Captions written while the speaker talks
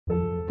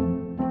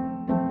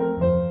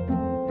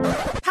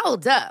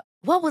Hold up.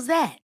 What was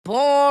that?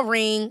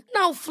 Boring.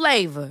 No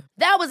flavor.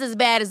 That was as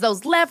bad as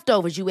those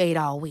leftovers you ate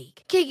all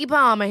week. Keke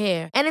Palmer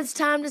here, and it's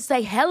time to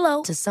say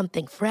hello to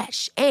something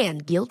fresh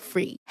and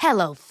guilt-free.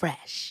 Hello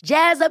Fresh.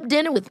 Jazz up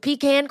dinner with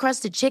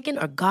pecan-crusted chicken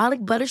or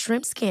garlic butter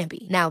shrimp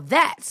scampi. Now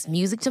that's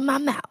music to my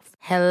mouth.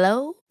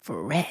 Hello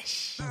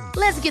Fresh.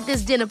 Let's get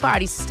this dinner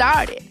party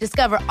started.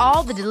 Discover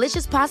all the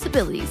delicious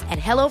possibilities at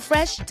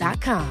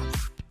hellofresh.com.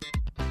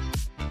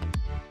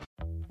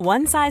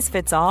 One size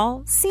fits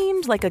all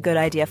seemed like a good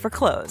idea for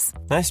clothes.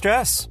 Nice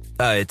dress.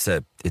 It's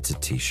a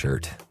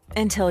t-shirt.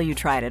 Until you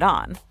tried it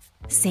on.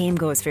 Same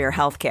goes for your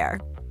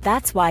healthcare.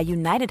 That's why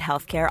United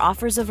Healthcare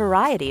offers a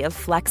variety of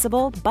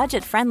flexible,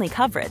 budget-friendly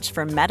coverage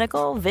for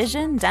medical,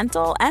 vision,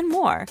 dental, and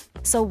more.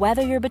 So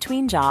whether you're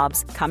between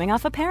jobs, coming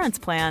off a parent's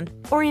plan,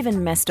 or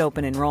even missed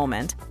open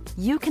enrollment,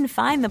 you can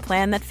find the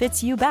plan that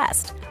fits you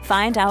best.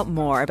 Find out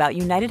more about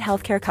United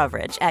Healthcare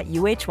coverage at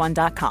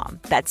uh1.com.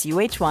 That's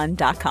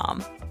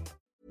uh1.com.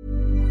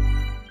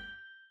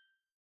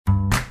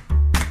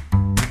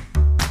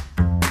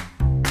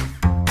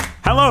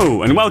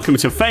 Hello and welcome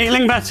to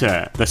Failing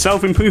Better, the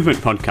self-improvement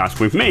podcast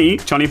with me,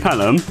 Johnny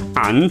Pelham,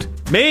 and...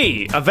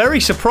 Me, a very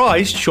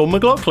surprised Sean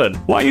McLaughlin.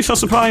 Why are you so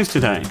surprised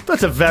today?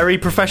 That's a very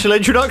professional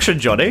introduction,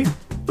 Johnny.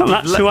 Well,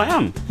 that's who I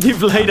am.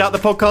 You've laid out the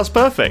podcast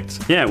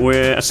perfect. Yeah,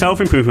 we're a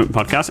self-improvement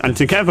podcast, and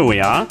together we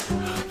are...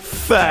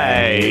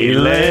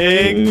 Failing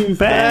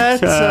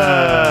Better.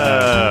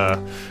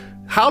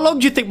 How long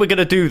do you think we're going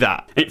to do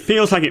that? It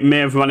feels like it may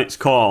have run its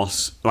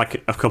course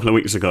like a couple of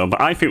weeks ago, but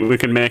I think we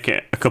can make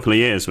it a couple of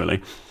years,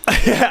 really.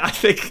 Yeah,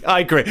 I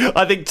agree.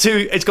 I think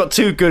it's got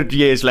 2 good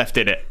years left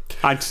in it.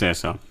 I'd say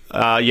so.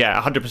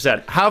 Yeah,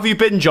 100%. How have you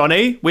been,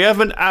 Johnny? We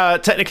haven't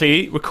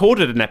technically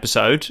recorded an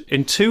episode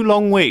in 2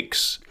 long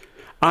weeks.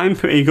 I'm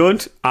pretty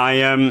good.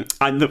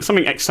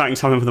 Something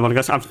exciting's happened for the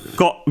podcast. I've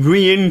got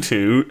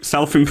into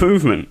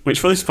self-improvement, which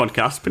for this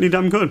podcast is pretty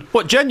damn good.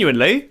 What,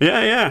 genuinely?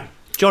 Yeah.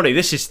 Johnny,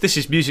 this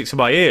is music to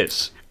my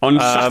ears. On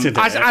Saturday,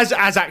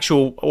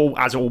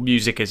 as all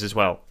music is as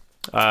well.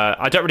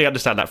 I don't really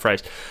understand that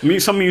phrase.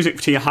 Some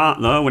music to your heart,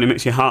 though. When it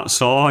makes your heart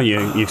sore,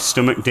 your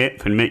stomach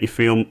dip, and make you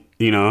feel,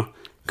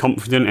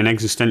 confident and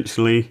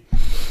existentially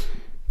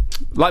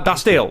like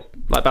Bastille.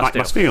 Like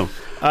Bastille.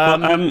 I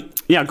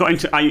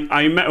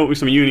met up with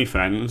some uni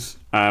friends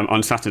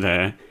on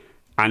Saturday,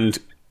 and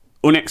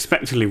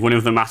unexpectedly, one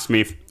of them asked me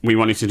if we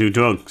wanted to do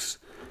drugs.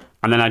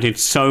 And then I did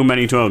so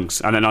many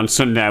drugs. And then on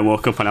Sunday, I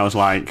woke up and I was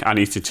like, I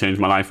need to change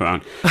my life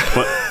around.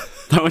 But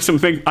there was some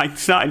big... I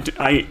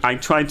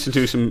tried to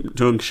do some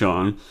drugs,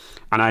 Sean,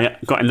 and I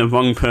got in the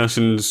wrong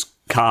person's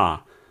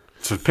car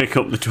to pick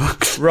up the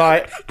drugs.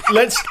 Right.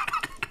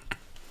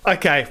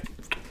 Okay.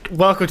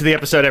 Welcome to the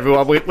episode,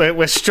 everyone.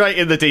 We're straight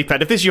in the deep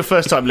end. If this is your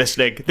first time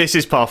listening, this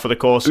is par for the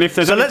course. And if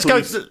there's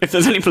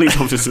any police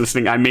officers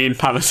listening, I mean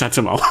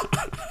paracetamol.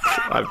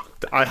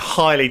 I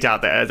highly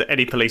doubt there are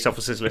any police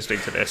officers listening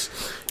to this.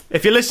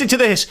 If you're listening to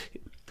this,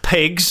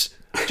 pigs,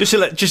 just to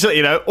let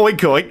you know, oink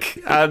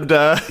oink, and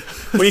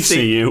we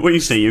see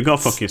you. Go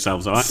fuck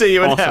yourselves, all right? See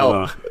you in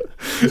hell.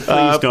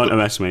 Please don't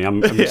arrest me.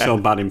 I'm so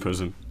bad in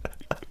prison.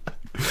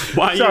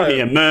 Why are you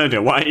here?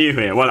 Murder. Why are you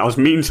here? Well, I was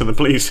mean to the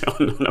police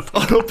on a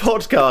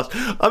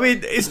podcast. I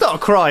mean, it's not a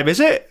crime, is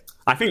it?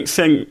 I think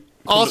saying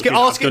I've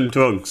done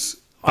drugs,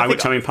 by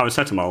which I mean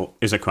paracetamol,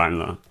 is a crime,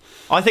 though.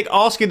 I think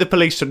asking the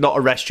police to not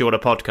arrest you on a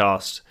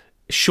podcast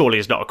surely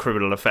is not a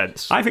criminal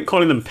offence. I think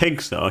calling them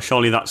pigs, though,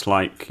 surely that's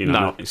like,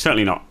 no. It's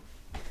certainly not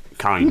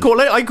kind.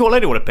 I can call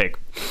anyone a pig.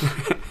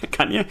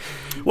 Can you?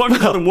 What if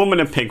you called a woman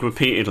a pig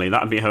repeatedly?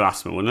 That would be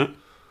harassment, wouldn't it?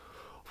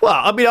 Well,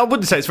 I mean, I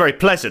wouldn't say it's very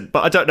pleasant,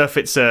 but I don't know if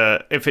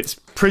it's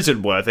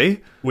prison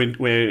worthy.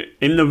 We're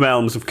in the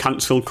realms of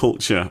cancel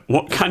culture.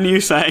 What can you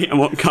say and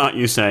what can't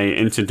you say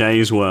in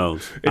today's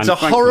world? It's a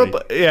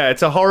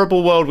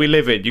horrible world we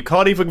live in. You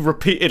can't even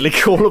repeatedly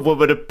call a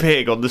woman a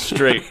pig on the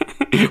street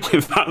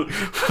without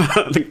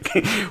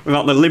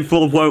the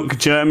liberal woke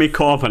Jeremy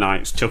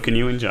Corbynites chucking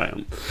you in jail.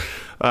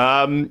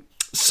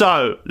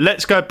 So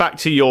let's go back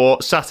to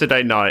your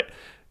Saturday night.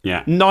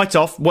 Yeah, night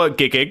off, weren't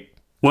gigging.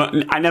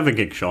 Well, I never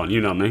gig, Sean. You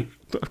know me.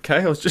 Okay,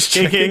 I was just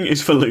gigging checking.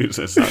 Is for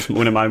losers. That's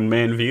one of my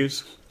main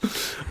views.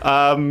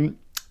 Weren't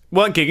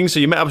gigging, so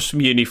you met up with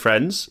some uni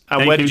friends.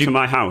 And they came to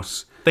my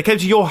house. They came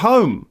to your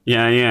home?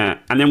 Yeah.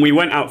 And then we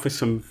went out for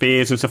some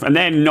beers and stuff. And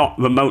they're not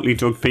remotely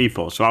drug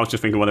people. So I was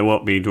just thinking, well, there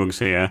won't be drugs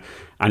here.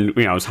 And,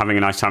 I was having a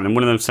nice time. And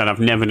one of them said, I've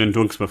never done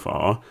drugs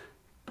before.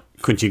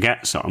 Could you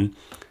get some?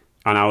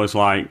 And I was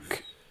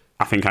like,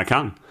 I think I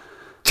can.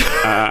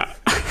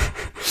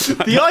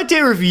 The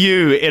idea of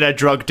you in a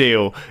drug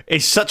deal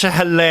is such a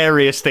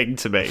hilarious thing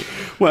to me.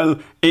 Well,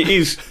 it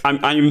is.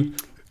 I'm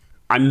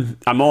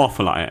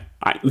awful at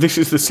it. This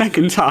is the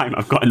second time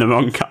I've got in the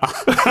wrong car.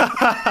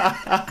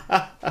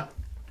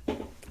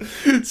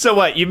 So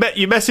wait,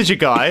 you message a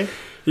guy,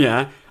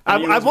 yeah.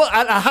 And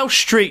how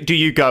street do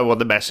you go on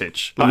the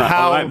message? Like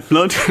how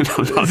blood? Is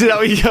that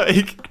what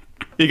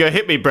you go?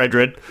 Hit me,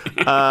 brethren.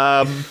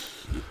 I'm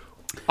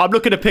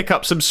looking to pick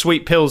up some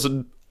sweet pills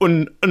and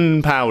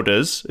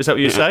powders. Is that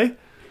what you say?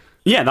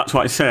 Yeah, that's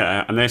what I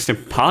said. And they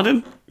said,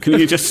 pardon? Can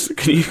you just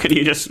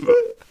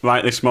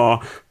write this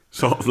more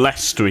sort of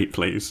less street,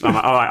 please? I'm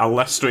like, all right, I'll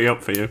less street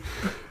up for you.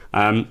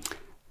 And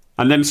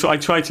then so I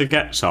tried to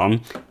get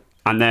some,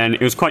 and then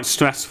it was quite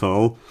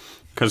stressful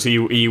because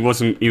he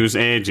was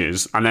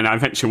ages. And then I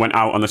eventually went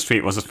out on the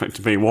street, was expected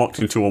to be, walked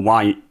into a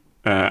white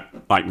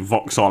like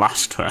Vauxhall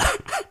Astra,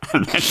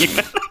 and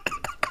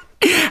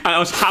I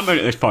was hammered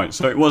at this point.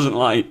 So it wasn't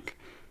like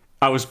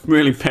I was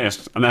really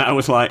pissed. And then I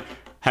was like,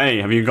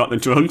 hey, have you got the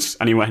drugs?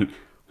 And he went,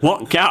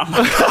 what, get out of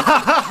my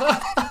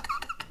car?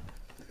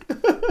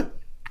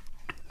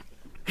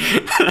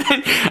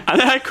 and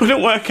then I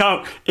couldn't work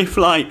out if,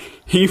 like,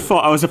 he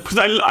thought I was because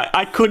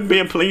I couldn't be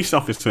a police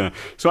officer.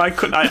 So I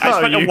spent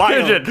a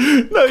while.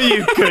 No,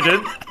 you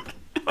couldn't.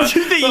 Do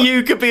you think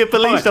you could be a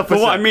police officer?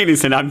 But what I mean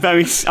is that I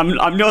don't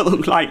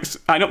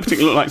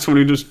particularly look like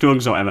someone who does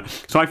drugs or whatever.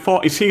 So I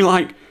thought, is he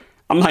like?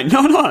 I'm like, no,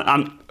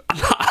 I'm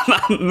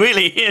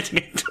really here to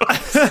get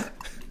drugs.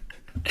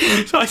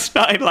 So I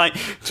started like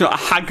to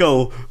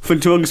haggle for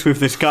drugs with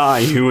this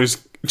guy who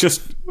was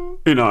just,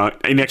 in a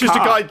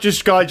car.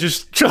 Just trying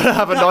to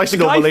have a nice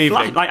normal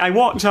evening. Like I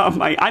walked out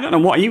of I don't know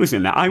what he was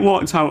in there. I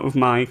walked out of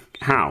my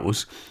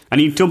house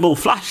and he double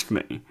flashed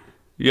me.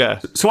 Yeah.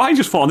 So I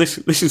just thought this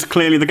is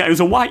clearly the guy. It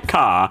was a white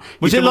car.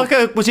 Was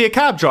he a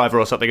cab driver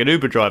or something? An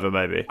Uber driver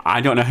maybe?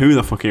 I don't know who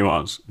the fuck he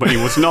was, but he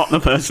was not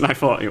the person I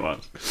thought he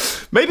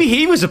was. Maybe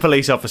he was a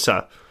police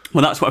officer.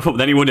 Well, that's what I thought. But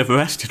then he would have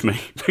arrested me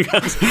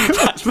because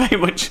that's very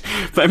much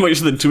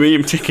the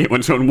dream ticket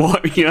when someone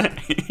walks you're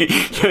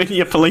in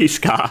your police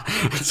car.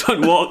 And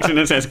someone walks in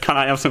and says, "Can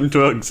I have some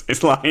drugs?"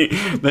 It's like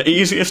the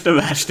easiest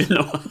arrest in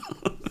the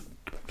world.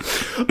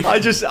 I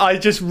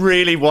just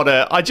really want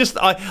to.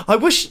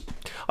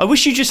 I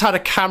wish you just had a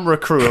camera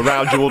crew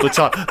around you all the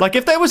time. Like,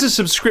 if there was a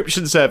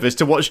subscription service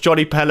to watch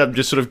Johnny Pelham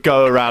just sort of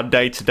go around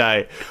day to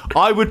day,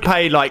 I would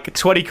pay like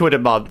 20 quid a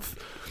month.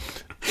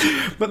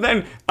 But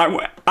then,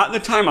 at the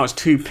time, I was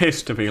too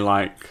pissed to be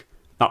like,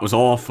 that was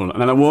awful.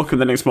 And then I woke up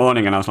the next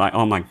morning and I was like,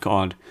 oh my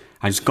God,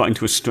 I just got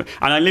into a street.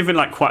 And I live in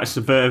like quite a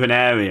suburban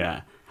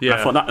area. Yeah.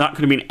 I thought that could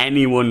have been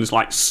anyone's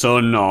like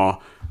son or...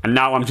 And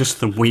now I'm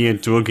just the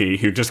weird druggie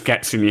who just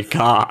gets in your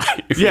car.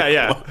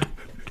 Yeah.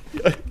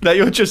 Now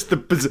you're just the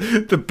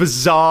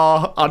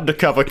bizarre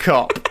undercover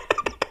cop,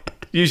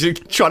 usually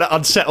trying to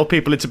unsettle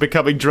people into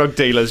becoming drug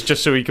dealers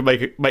just so he can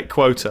make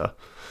quota.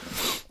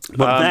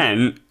 But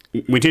then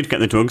we did get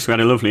the drugs. We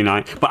had a lovely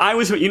night. But I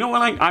was,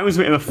 I was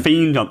a bit of a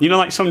fiend on.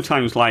 Like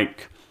sometimes,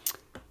 like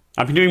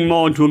I've been doing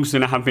more drugs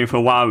than I have been for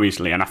a while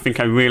recently, and I think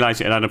I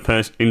realised it had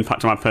an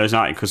impact on my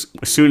personality because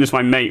as soon as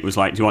my mate was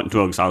like, "Do you want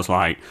drugs?" I was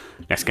like,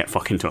 "Let's get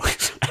fucking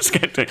drugs. Let's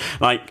get drugs."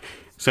 Like,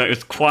 so it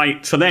was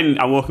quite. So then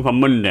I woke up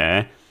on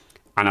Monday.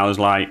 And I was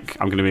like,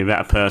 I'm going to be a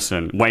better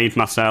person. Weighed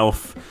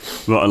myself,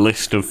 wrote a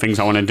list of things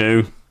I want to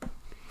do.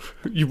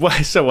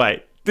 So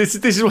wait, this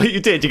is what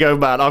you did. You go,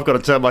 man, I've got to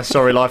turn my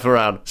sorry life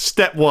around.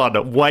 Step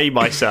 1, weigh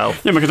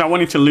myself. Yeah, because I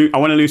want to lose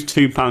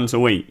 £2 a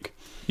week.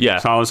 Yeah.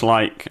 So I was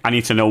like, I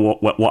need to know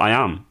what I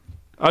am.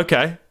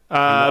 Okay.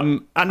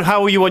 And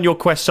how are you on your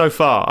quest so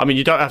far? I mean,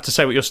 you don't have to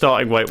say what your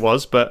starting weight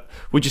was, but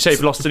would you say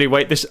you've lost any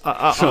weight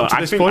up to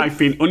this point? I've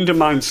been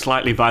undermined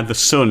slightly by the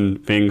sun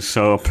being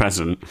so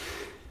present.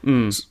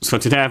 So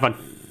today I've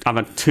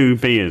had 2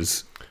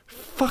 beers.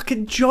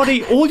 Fucking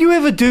Johnny, all you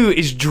ever do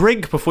is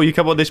drink before you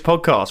come on this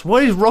podcast.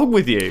 What is wrong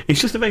with you? It's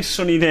just a very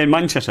sunny day in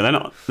Manchester.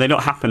 They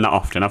don't happen that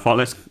often. I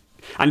thought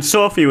and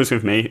Sophie was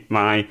with me,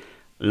 my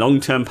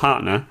long-term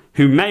partner,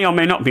 who may or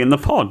may not be in the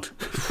pod.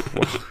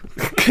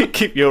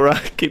 keep your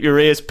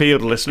ears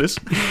peeled, listeners.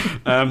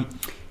 And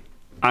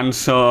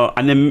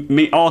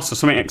then also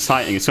something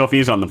exciting. Sophie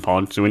is on the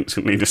pod to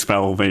instantly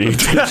dispel the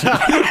tension.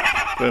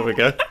 There we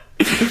go.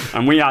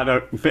 And we had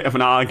a bit of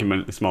an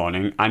argument this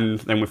morning, and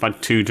then we've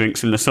had 2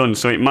 drinks in the sun,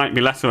 so it might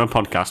be less of a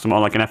podcast and more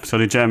like an episode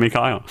of Jeremy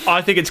Kyle.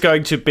 I think it's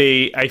going to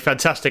be a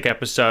fantastic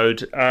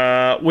episode.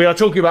 We are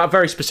talking about a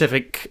very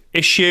specific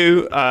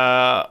issue.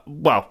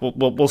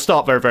 We'll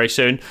start very, very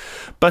soon.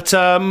 But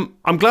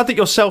I'm glad that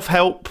your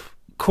self-help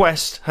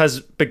quest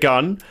has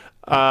begun.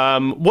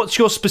 What's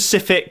your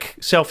specific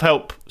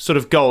self-help sort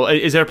of goal?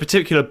 Is there a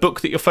particular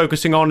book that you're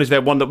focusing on? Is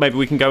there one that maybe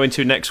we can go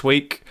into next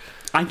week?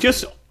 I've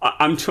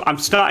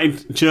started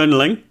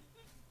journaling.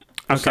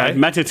 I've started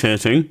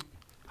meditating.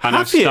 And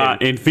I've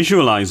started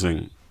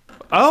visualising.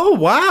 Oh,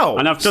 wow.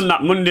 And I've done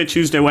that Monday,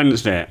 Tuesday,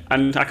 Wednesday.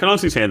 And I can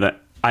honestly say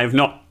that I have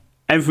not...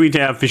 Every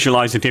day I've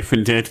visualised a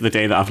different day to the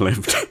day that I've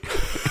lived.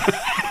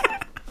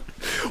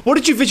 What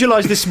did you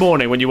visualise this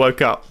morning when you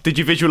woke up? Did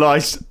you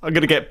visualise, I'm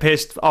going to get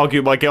pissed,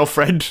 argue with my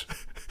girlfriend?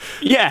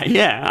 Yeah.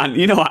 And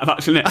you know what? I've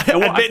actually...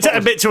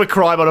 admit to a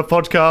crime on a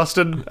podcast,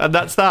 and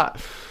that's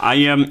that.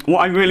 What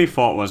I really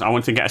thought was I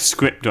want to get a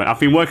script done. I've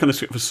been working on the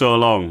script for so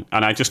long,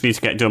 and I just need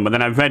to get it done. But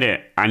then I read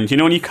it, and you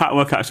know when you can't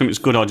work out if something's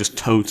good or just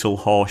total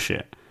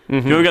horseshit?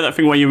 Mm-hmm. You ever get that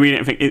thing where you read it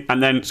and think...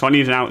 And then, so I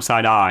need an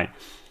outside eye.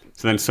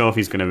 So then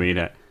Sophie's going to read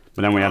it.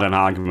 But then we had an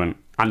argument.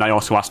 And I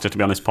also asked her to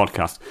be on this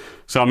podcast.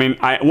 So, I mean,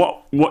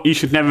 what you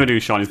should never do,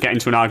 Sean, is get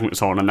into an argument with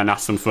someone and then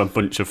ask them for a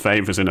bunch of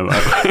favours in a row.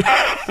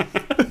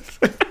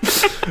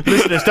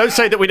 Listeners, don't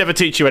say that we never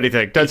teach you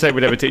anything. Don't say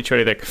we never teach you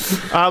anything.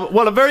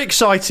 Well, I'm very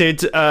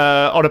excited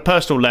on a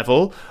personal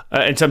level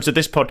in terms of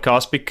this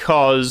podcast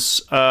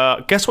because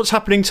guess what's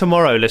happening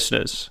tomorrow,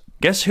 listeners?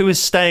 Guess who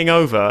is staying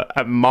over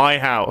at my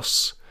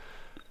house?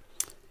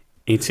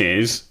 It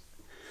is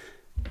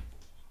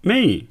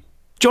me.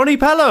 Johnny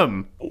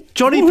Pelham.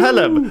 Johnny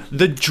Pelham,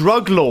 the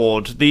drug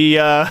lord, the...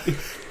 I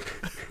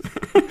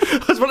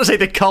was about to say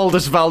the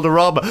coldest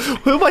Valderrama.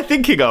 Who am I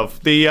thinking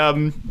of? The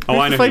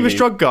the famous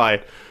drug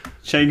guy.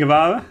 Che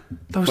Guevara?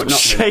 That was not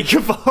Che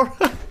Guevara.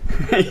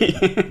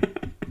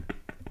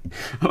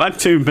 I've had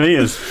 2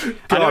 beers.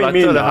 God, I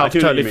don't know how I've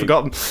totally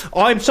forgotten.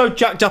 I'm so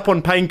jacked up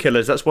on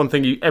painkillers. That's one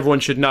thing everyone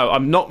should know.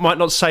 Might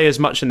not say as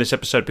much in this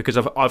episode because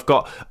I've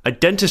got a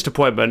dentist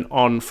appointment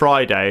on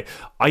Friday.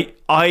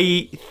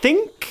 I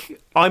think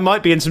I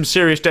might be in some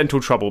serious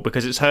dental trouble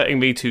because it's hurting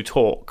me to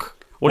talk.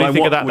 What do you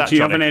think of that, do you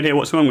Johnny? have an idea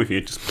what's wrong with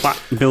you? Just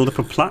build up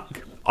a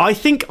plaque? I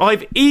think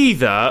I've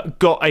either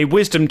got a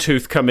wisdom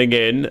tooth coming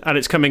in and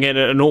it's coming in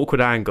at an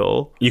awkward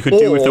angle. You could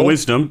do with the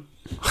wisdom.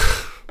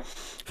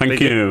 Thank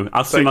you.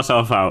 I'll see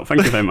myself out.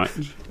 Thank you very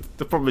much.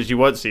 The problem is you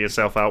won't see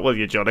yourself out, will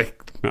you, Johnny?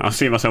 I'll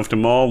see myself to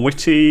more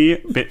witty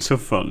bits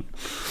of fun.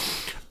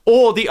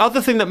 Or the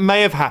other thing that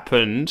may have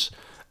happened,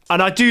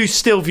 and I do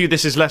still view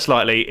this as less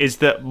likely, is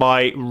that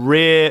my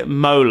rear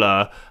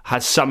molar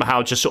has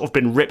somehow just sort of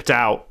been ripped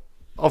out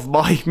of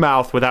my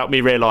mouth without me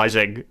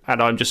realising,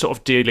 and I'm just sort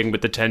of dealing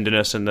with the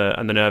tenderness and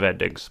the nerve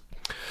endings.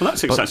 Well,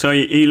 that's exciting. So are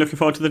you looking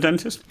forward to the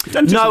dentist?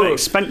 Dentists are a bit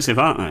expensive,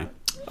 aren't they?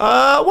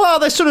 Well,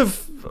 they're sort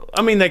of...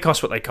 I mean, they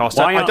cost what they cost.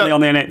 Why aren't they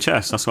on the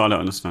NHS? That's what I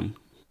don't understand.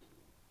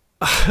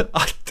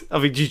 I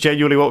mean, do you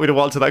genuinely want me to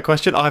answer that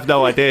question? I have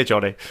no idea,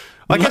 Johnny.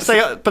 I guess they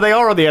are, but they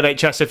are on the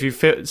NHS if you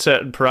fit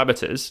certain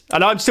parameters.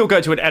 And I'm still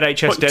going to an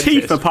NHS dentist.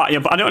 Teeth are part of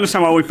your, but I don't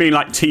understand why we've been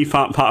like teeth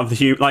aren't part of the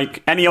human.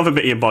 Like any other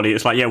bit of your body,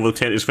 it's like, yeah, we'll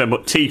take this fair,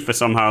 but teeth are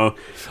somehow.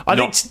 I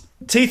think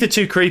teeth are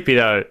too creepy,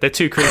 though. They're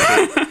too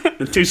creepy.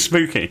 They're too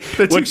spooky.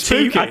 They're too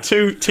spooky. Are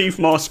teeth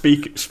more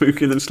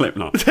spooky than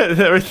Slipknot?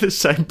 They're in the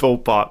same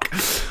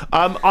ballpark.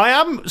 I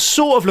am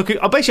sort of looking.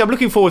 Basically, I'm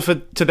looking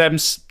forward to them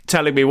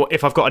telling me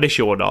if I've got an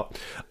issue or not.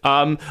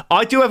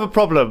 I do have a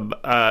problem,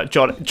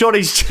 John.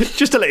 Johnny's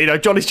just to let you know.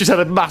 Johnny's just had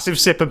a massive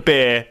sip of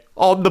beer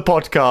on the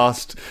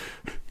podcast.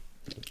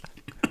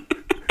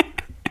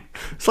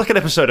 It's like an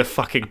episode of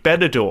fucking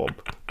Benidorm.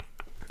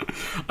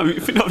 I mean,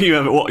 have you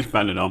ever watched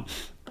Benidorm?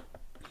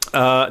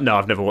 No,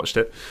 I've never watched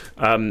it.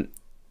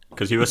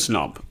 Because you're a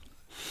snob.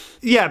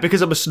 Yeah,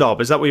 because I'm a snob.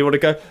 Is that where you want to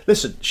go?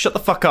 Listen, shut the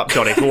fuck up,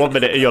 Johnny, for 1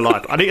 minute in your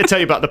life. I need to tell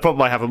you about the problem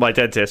I have with my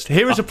dentist.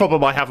 Here is a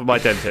problem I have with my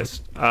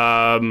dentist.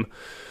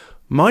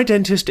 My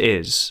dentist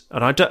is,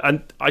 and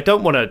I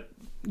don't want to,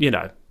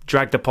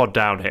 drag the pod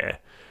down here,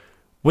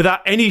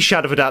 without any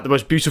shadow of a doubt, the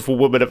most beautiful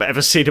woman I've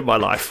ever seen in my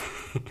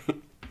life.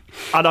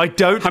 And I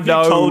don't know... Have you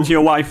told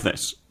your wife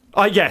this?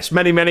 Yes,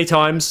 many, many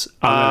times.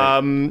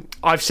 Really?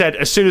 I've said,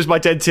 as soon as my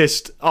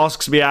dentist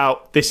asks me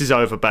out, this is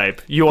over, babe.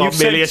 You are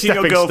merely a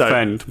stepping your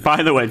girlfriend, stone.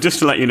 By the way, just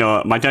to let you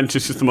know, my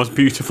dentist is the most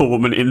beautiful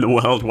woman in the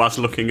world whilst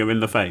looking her in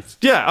the face.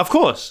 Yeah, of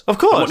course. And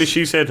what did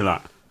she say to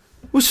that?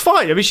 It was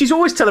fine. I mean, she's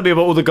always telling me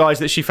about all the guys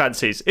that she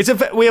fancies.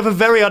 We have a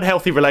very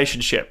unhealthy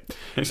relationship.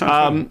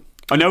 An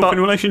open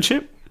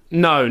relationship?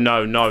 No.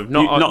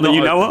 Not that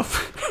you know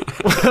of?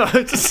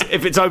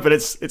 If it's open,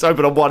 it's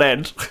open on one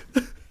end.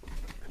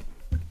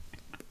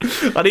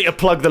 I need to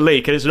plug the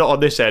leak, and it's not on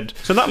this end.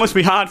 So that must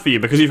be hard for you,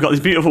 because you've got this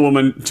beautiful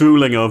woman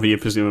drooling over you,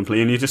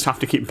 presumably, and you just have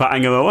to keep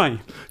batting her away.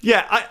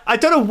 Yeah, I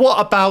don't know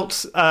what about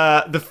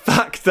the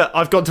fact that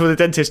I've gone to the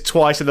dentist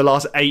twice in the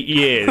last 8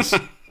 years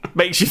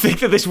makes you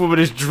think that this woman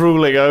is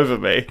drooling over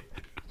me.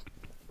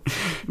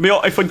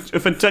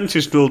 If a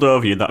dentist drooled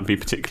over you, that would be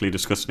particularly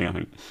disgusting, I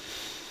think.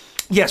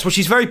 Yes, well,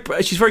 she's very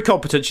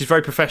competent. She's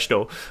very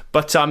professional.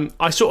 But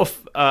I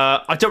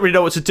don't really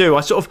know what to do.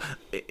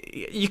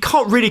 You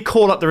can't really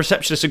call up the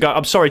receptionist and go,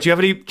 "I'm sorry, do you have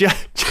any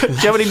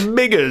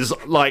mingers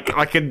like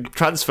I can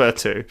transfer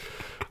to?"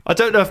 I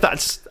don't know if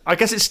that's. I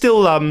guess it's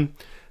still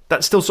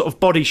that's still sort of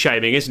body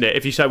shaming, isn't it?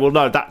 If you say, "Well,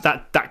 no,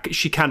 that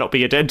she cannot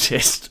be a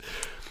dentist."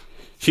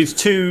 She's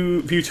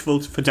too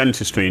beautiful for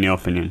dentistry, in your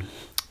opinion.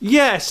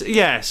 Yes.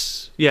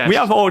 We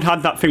have all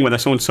had that thing where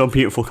there's someone so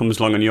beautiful comes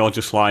along and you're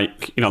just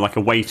like, like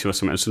a waiter or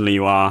something, and suddenly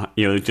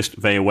you're just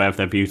very aware of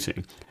their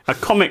beauty. A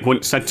comic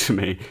once said to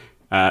me,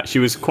 she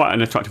was quite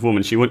an attractive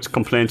woman, she once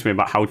complained to me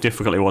about how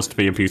difficult it was to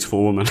be a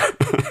beautiful woman.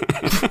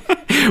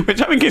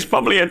 Which I think is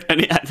probably a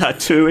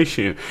true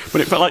issue,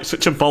 but it felt like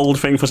such a bold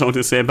thing for someone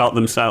to say about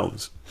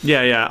themselves.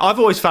 Yeah. I've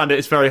always found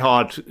it's very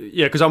hard,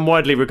 because I'm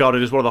widely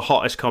regarded as one of the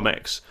hottest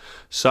comics.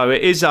 So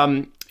it is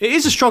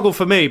a struggle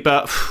for me,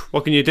 but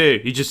what can you do?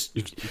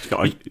 You've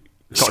got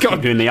to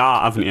keep doing the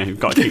art, haven't you? You've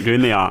got to keep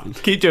doing the art.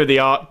 Keep doing the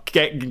art.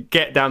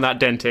 Get down that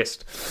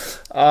dentist.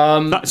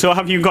 So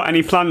have you got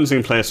any plans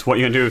in place? What are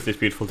you going to do with this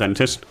beautiful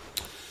dentist?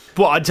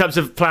 What, in terms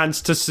of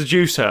plans to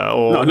seduce her?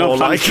 Or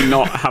plans to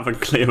not have a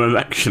clear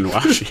erection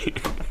while she...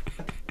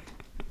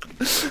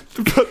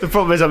 The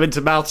problem is I'm into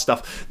mouth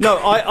stuff. No,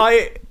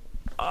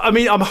 I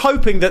mean, I'm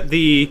hoping that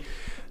the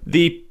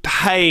the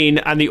pain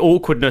and the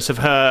awkwardness of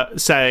her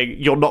saying,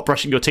 "You're not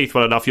brushing your teeth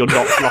well enough, you're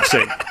not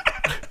flossing,"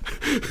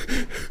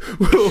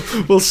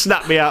 will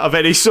snap me out of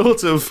any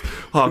sort of,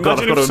 oh God,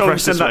 I've got to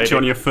impress this lady. That to you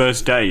on your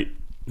first date.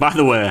 By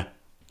the way,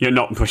 you're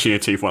not brushing your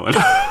teeth well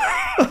enough.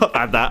 I've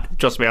had that.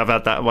 Trust me, I've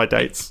had that on my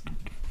dates.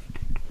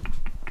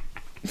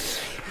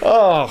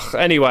 Oh,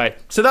 anyway,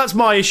 so that's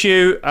my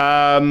issue.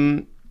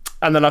 And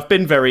then I've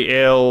been very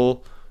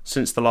ill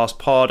since the last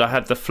pod. I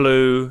had the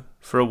flu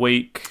for a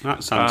week.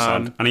 That sounds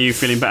sad. And are you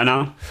feeling better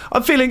now?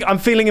 I'm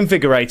feeling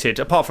invigorated,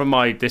 apart from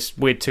this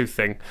weird tooth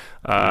thing.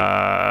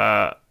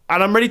 And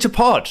I'm ready to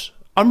pod.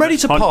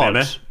 Let's pod.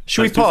 Baby.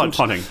 Should we pod?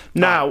 Podding.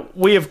 Now,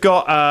 we have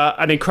got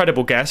an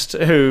incredible guest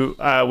who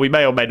we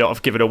may or may not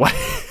have given away.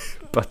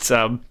 But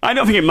I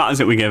don't think it matters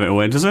that we gave it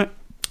away, does it?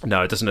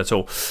 No, it doesn't at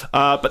all.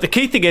 But the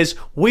key thing is,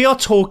 we are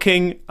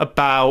talking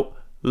about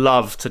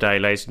love today,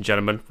 ladies and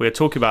gentlemen. We are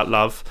talking about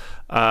love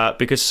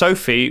because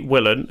Sophie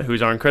Willan, who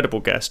is our incredible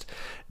guest,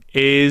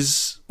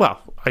 is,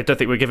 well, I don't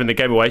think we're giving the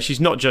game away. She's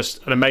not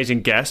just an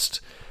amazing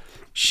guest.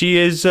 She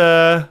is,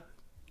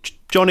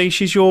 Johnny,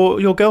 she's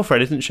your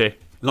girlfriend, isn't she?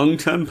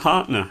 Long-term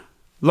partner.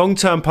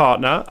 It's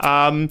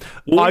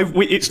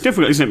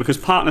difficult, isn't it? Because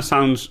partner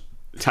sounds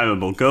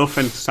terrible.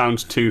 Girlfriend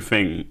sounds but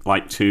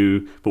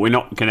we're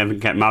not going to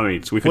get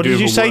married. So we could what do did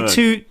you say?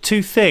 word.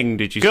 Two thing?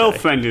 Did you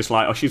Girlfriend say? is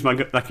like, oh, she's my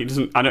like. It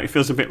doesn't. I don't. It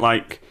feels a bit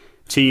like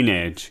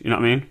teenage. You know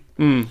what I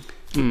mean?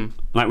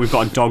 Like we've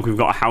got a dog, we've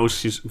got a house.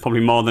 She's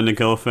probably more than a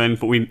girlfriend,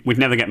 but we'd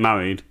never get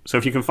married. So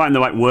if you can find the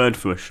right word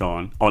for us,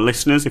 Sean, or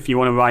listeners, if you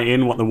want to write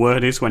in what the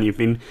word is when you've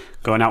been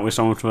going out with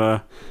someone for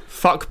a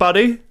fuck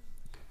buddy.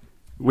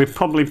 We've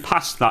probably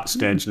passed that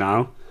stage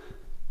now.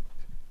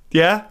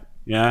 Yeah?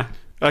 Yeah.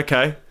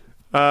 Okay.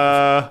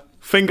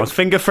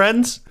 Finger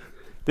friends?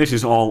 This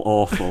is all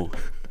awful.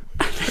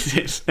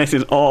 This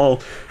is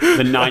all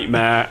the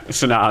nightmare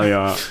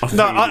scenario.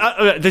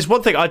 No, there's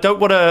one thing I don't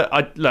want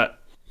to...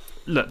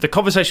 Look, the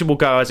conversation will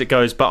go as it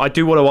goes, but I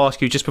do want to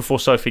ask you, just before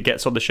Sophie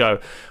gets on the show,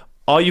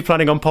 are you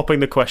planning on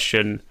popping the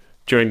question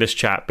during this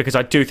chat? Because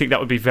I do think that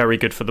would be very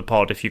good for the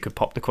pod if you could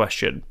pop the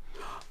question.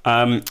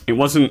 It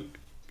wasn't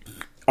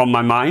on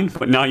my mind,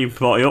 but now you've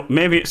brought it up,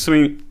 maybe it's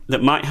something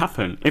that might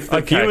happen. If the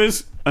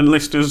viewers and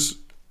listeners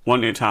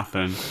want it to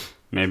happen,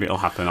 maybe it'll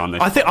happen on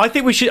this. I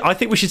think we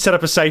should set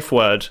up a safe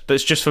word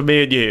that's just for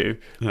me and you.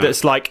 Yeah.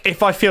 That's like,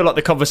 if I feel like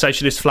the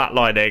conversation is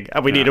flatlining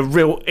and we need a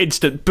real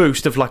instant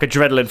boost of like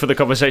adrenaline for the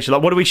conversation,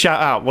 like what do we shout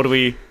out? What's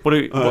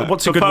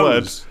a good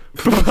word?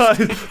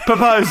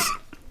 Propose.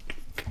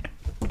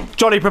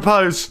 Johnny,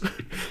 propose.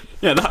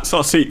 Yeah, that's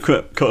our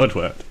secret code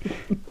word.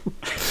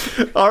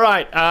 All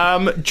right.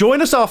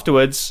 Join us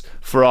afterwards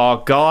for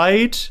our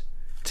guide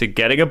to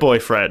getting a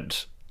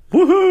boyfriend.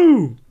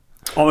 Woohoo!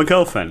 Or a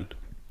girlfriend.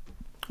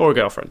 Or a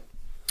girlfriend.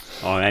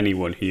 Or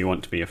anyone who you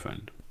want to be a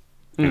friend.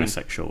 In a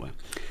sexual way.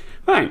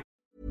 Right.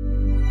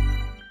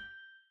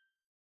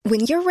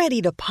 When you're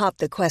ready to pop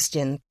the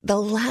question, the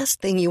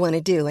last thing you want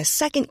to do is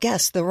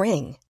second-guess the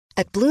ring.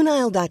 At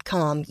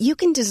BlueNile.com, you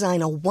can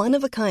design a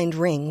one-of-a-kind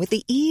ring with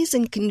the ease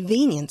and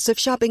convenience of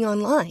shopping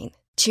online.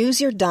 Choose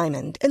your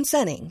diamond and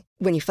setting.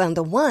 When you find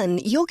the one,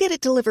 you'll get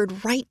it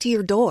delivered right to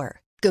your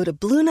door. Go to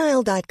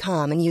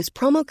BlueNile.com and use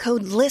promo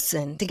code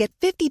LISTEN to get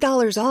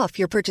 $50 off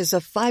your purchase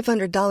of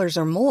 $500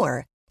 or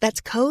more.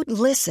 That's code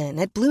LISTEN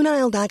at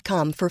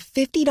BlueNile.com for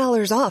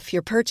 $50 off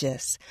your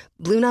purchase.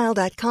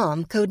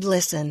 BlueNile.com, code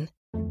LISTEN.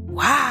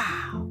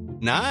 Wow.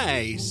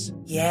 Nice.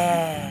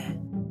 Yeah.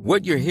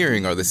 What you're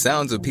hearing are the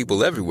sounds of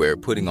people everywhere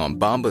putting on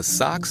Bombas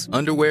socks,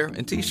 underwear,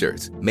 and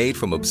T-shirts made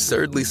from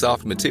absurdly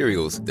soft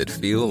materials that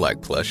feel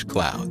like plush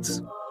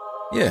clouds.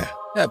 Yeah,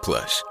 that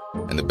plush.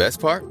 And the best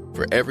part?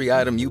 For every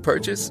item you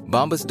purchase,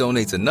 Bombas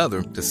donates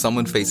another to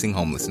someone facing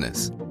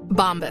homelessness.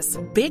 Bombas.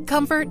 Big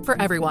comfort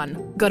for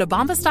everyone. Go to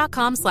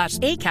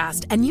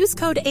bombas.com/ACAST and use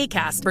code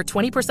ACAST for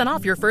 20%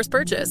 off your first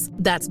purchase.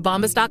 That's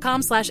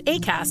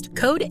bombas.com/ACAST.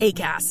 Code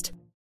ACAST.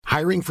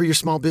 Hiring for your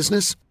small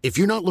business? If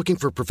you're not looking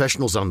for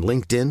professionals on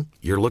LinkedIn,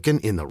 you're looking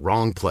in the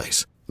wrong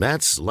place.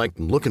 That's like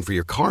looking for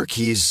your car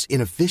keys in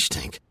a fish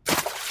tank.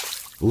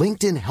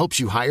 LinkedIn helps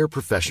you hire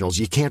professionals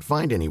you can't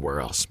find anywhere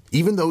else,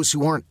 even those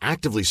who aren't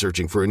actively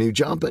searching for a new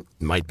job but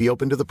might be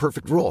open to the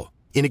perfect role.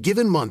 In a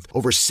given month,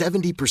 over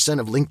 70%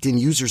 of LinkedIn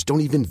users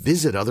don't even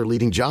visit other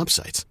leading job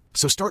sites.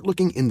 So start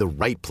looking in the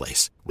right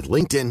place. With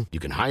LinkedIn, you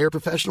can hire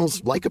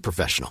professionals like a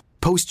professional.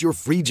 Post your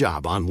free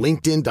job on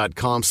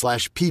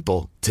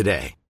linkedin.com/people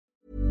today.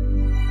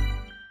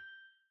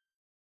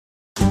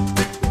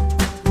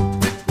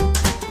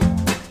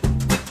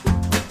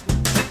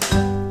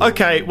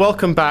 Okay,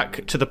 welcome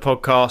back to the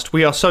podcast.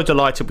 We are so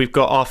delighted we've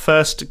got our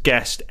first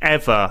guest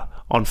ever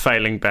on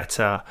Failing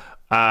Better.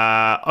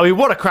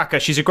 What a cracker.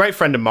 She's a great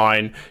friend of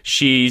mine.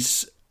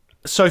 She's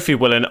Sophie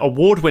Willan,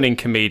 award-winning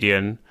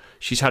comedian.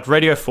 She's had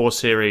Radio 4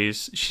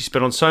 series. She's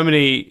been on so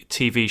many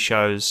TV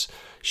shows.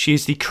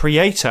 She's the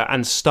creator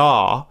and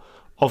star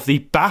of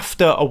the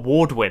BAFTA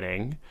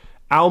award-winning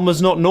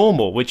Alma's Not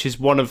Normal, which is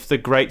one of the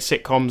great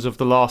sitcoms of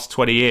the last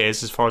 20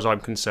 years, as far as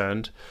I'm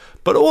concerned.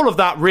 But all of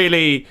that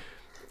really...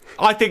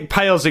 I think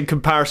pales in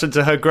comparison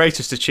to her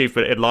greatest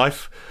achievement in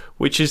life,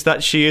 which is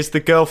that she is the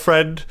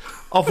girlfriend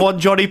of one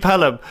Johnny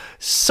Pelham.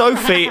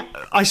 Sophie,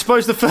 I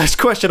suppose the first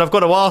question I've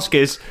got to ask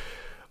is,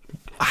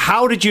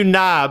 how did you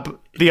nab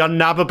the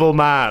unnabbable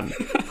man?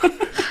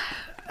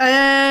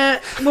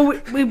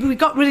 Well, we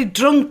got really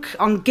drunk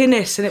on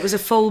Guinness and it was a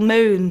full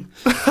moon.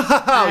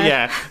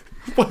 Yeah.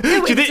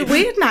 It was a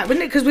weird night,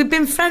 wasn't it? Because we'd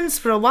been friends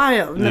for a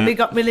while and then we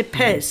got really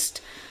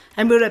pissed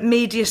and we were at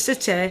Media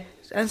City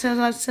and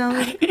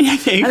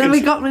then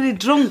we got really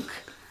drunk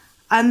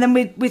and then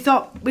we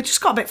thought, we just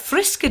got a bit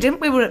frisky,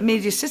 didn't we? We were at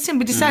Media City and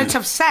we decided to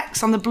have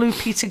sex on the Blue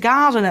Peter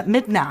Garden at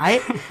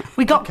midnight.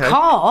 We got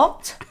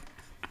caught.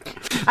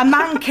 A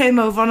man came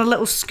over on a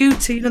little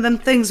scooter, them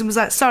things, and was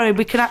like, sorry,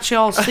 we can actually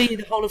all see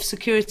the whole of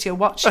security are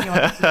watching you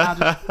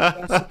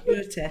on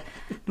security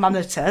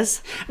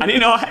monitors. And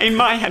in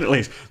my head at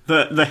least,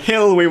 the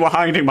hill we were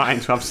hiding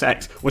behind to have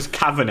sex was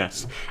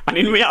cavernous. And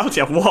in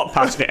reality, I've walked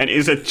past it and it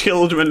is a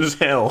children's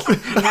hill.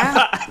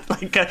 Yeah.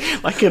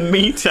 like a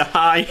metre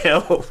high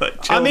hill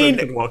that children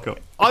could walk up.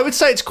 I would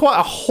say it's quite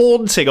a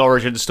haunting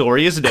origin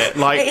story, isn't it?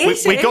 Like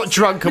we got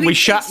drunk and we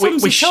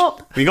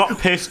got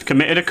pissed,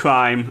 committed a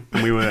crime,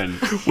 and we were in.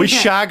 We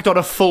shagged on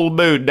a full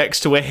moon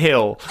next to a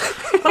hill.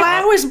 Well, I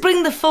always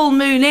bring the full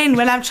moon in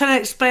when I'm trying to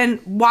explain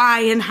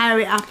why and how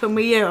it happened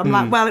with you. I'm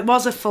like, well, it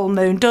was a full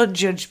moon. Don't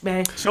judge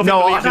me.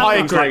 No, I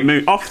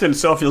agree. Often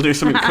Sophie will do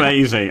something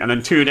crazy, and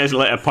then 2 days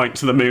later point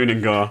to the moon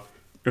and go,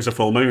 it was a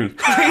full moon.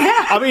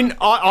 I mean,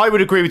 I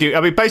would agree with you.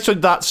 I mean, based on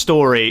that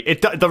story,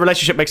 the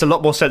relationship makes a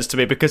lot more sense to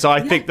me because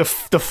I think the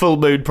full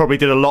moon probably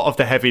did a lot of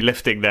the heavy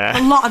lifting there.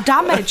 A lot of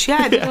damage,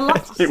 yeah. It did a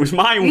lot. It was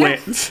my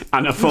wit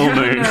and a full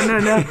moon.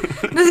 No.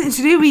 Nothing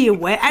to do with your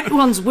wit.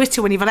 Everyone's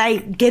witty when you've had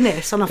 8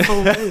 Guinness on a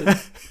full moon.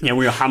 Yeah,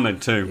 we were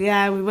hammered too.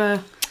 Yeah, we were.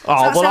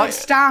 Oh, that's how it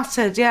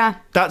started, yeah.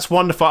 That's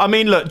wonderful. I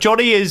mean, look,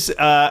 Johnny is,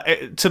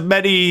 to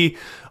many...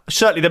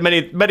 Certainly,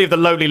 many of the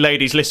lonely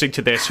ladies listening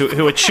to this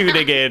who are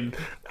tuning in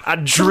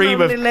and dream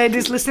lonely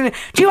ladies listening.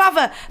 Do you have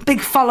a big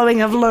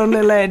following of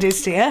lonely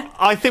ladies here?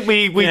 I think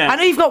we. I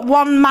know you've got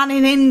one man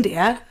in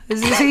India.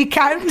 Does he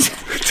count?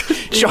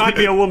 She might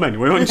be a woman.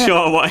 We're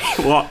unsure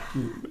what.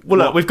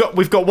 Well, look,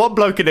 we've got one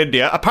bloke in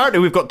India. Apparently,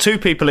 we've got 2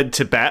 people in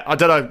Tibet. I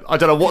don't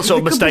know what sort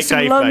of mistake they've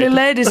made. Lonely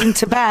ladies in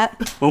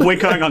Tibet. Well, we're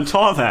going on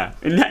tour there.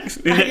 In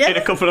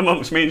a couple of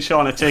months, me and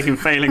Sean are taking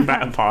Failing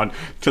Better Pod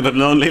to the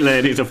lonely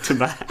ladies of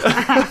Tibet.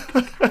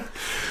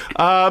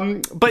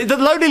 But the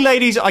lonely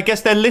ladies, I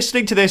guess they're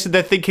listening to this and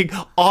they're thinking,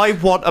 I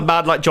want a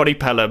man like Johnny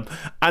Pelham.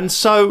 And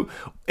so,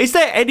 is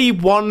there any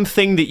one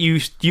thing that you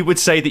would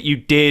say that you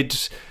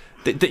did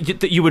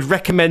that you would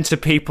recommend to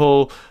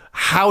people?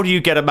 How do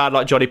you get a man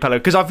like Johnny Pelham?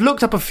 Because I've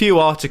looked up a few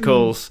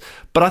articles,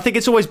 but I think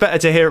it's always better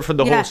to hear it from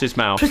the horse's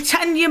mouth.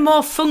 Pretend you're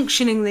more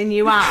functioning than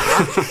you are.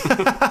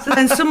 So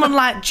then someone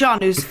like John,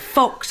 who's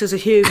fucked as a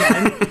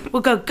human, will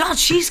go, God,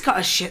 she's got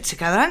her shit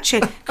together, hasn't she?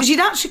 Because you'd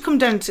actually come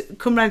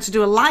round to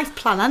do a life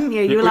plan, hadn't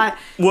you? You were like,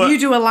 you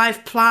do a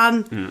life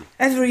plan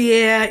every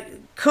year.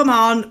 Come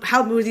on,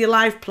 help me with your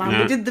life plan.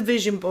 We did the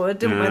vision board,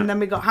 didn't we? And then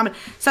we got hammered.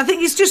 So I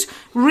think it's just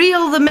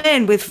reel them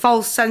in with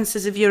false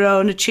senses of your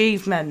own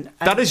achievement.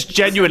 That is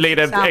genuinely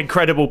an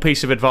incredible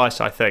piece of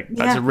advice, I think.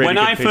 That's a really When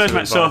good I piece first of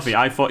met advice. Sophie,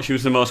 I thought she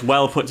was the most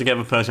well put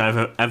together person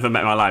I've ever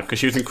met in my life because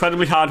she was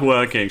incredibly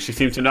hardworking, she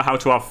seemed to know how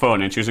to have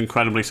fun, and she was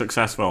incredibly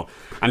successful.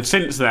 And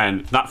since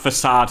then, that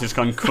facade has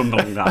gone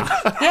crumbling down.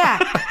 Yeah.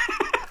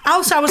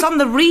 Also, I was on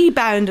the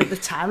rebound at the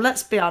time,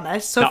 let's be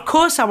honest. So, of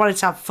course, I wanted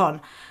to have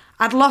fun.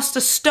 I'd lost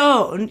a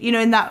stone,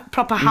 in that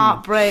proper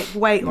heartbreak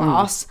weight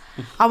loss.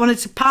 I wanted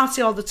to party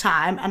all the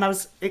time, and I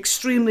was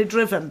extremely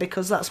driven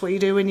because that's what you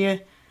do when you're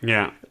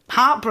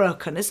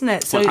heartbroken, isn't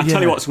it? So Well, I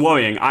tell you what's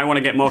worrying. I want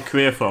to get more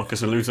career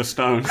focus and lose a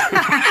stone.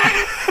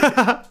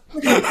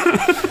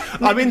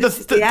 I mean,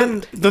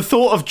 the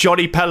thought of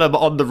Johnny Pelham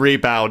on the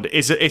rebound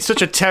it's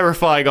such a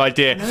terrifying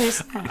idea.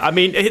 I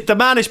mean, the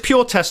man is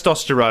pure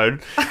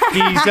testosterone.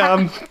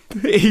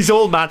 He's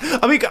all man.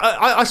 I mean,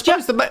 I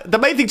suppose the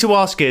main thing to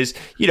ask is,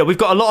 we've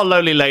got a lot of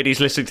lonely ladies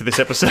listening to this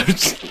episode.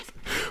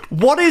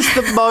 What is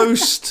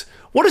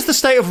the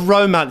state of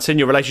romance in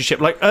your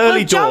relationship? Like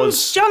early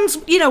doors? John's,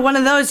 one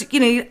of those,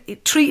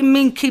 treating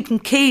mean, keeping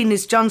keen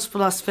is John's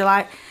philosophy.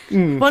 Like,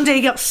 one day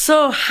he got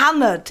so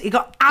hammered, he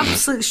got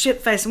absolute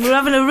shit-faced, and we were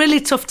having a really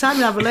tough time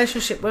in our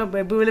relationship, weren't we?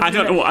 I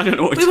don't know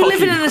what we were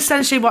living in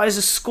essentially what is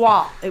a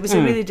squat. It was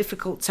a really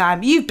difficult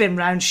time. You've been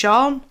round,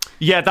 Sean.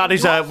 Yeah, that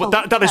is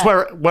that is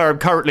where I'm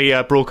currently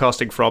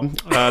broadcasting from.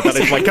 That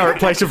is my current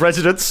place of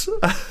residence.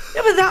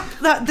 Yeah,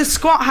 but the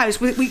squat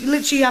house, we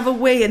literally have a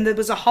wee and there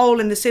was a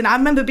hole in the ceiling. I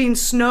remember being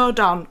snowed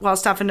on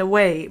whilst having a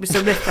wee. It was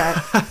horrific.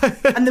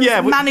 And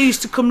there was a man who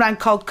used to come round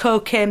called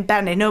Cocaine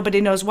Benny. Nobody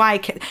knows why.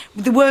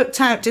 They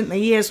worked out, didn't they,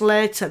 years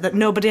later, that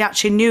nobody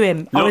actually knew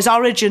him or his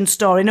origin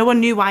story. No one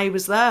knew why he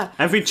was there.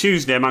 Every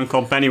Tuesday, a man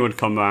called Benny would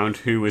come round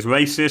who was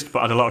racist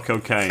but had a lot of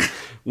cocaine.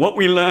 What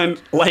we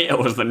learned later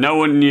was that no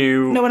one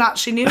knew. No one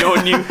actually knew. No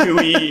one knew who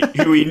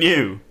he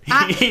knew.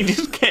 He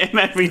just came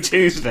every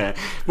Tuesday,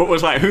 but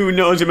was like, who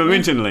knows him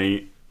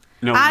originally?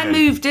 No, I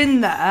moved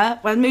in there.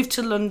 When I moved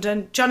to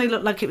London, Johnny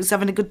looked like it was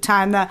having a good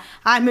time there.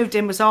 I moved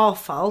in, was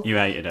awful. You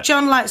hated it.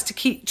 John likes to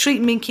keep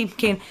treating me and keep me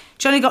keen.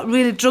 Johnny got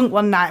really drunk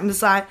one night and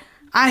was like,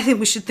 I think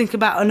we should think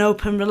about an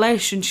open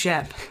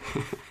relationship.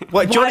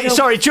 Wait, Johnny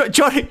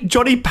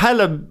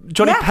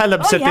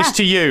Pelham said this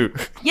to you.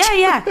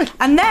 Yeah.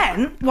 And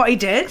then what he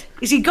did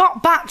is he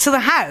got back to the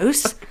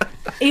house,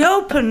 he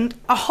opened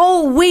a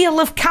whole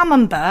wheel of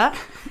camembert,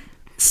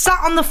 sat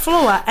on the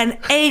floor and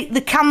ate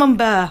the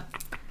camembert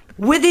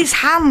with his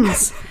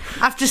hands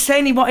after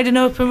saying he wanted an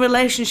open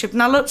relationship.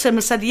 And I looked at him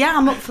and said, yeah,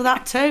 I'm up for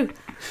that too.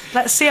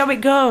 Let's see how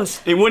it goes.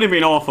 It would have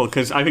been awful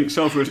because I think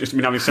Sophie has just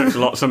been having sex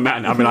with lots of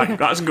men. I'd be like,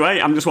 that's great,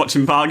 I'm just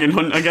watching Bargain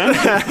Hunt again.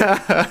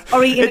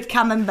 Or eating a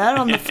camembert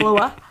on the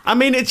floor. I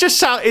mean, it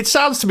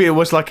sounds to me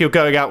almost like you're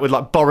going out with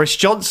like Boris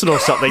Johnson or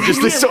something,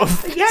 just this sort of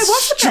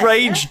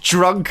strange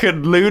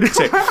drunken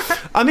lunatic.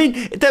 I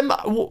mean, then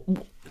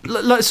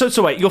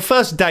so wait, your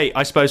first date,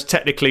 I suppose,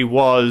 technically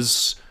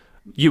was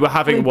you were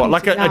having what,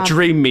 like a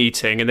dream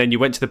meeting, and then you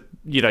went to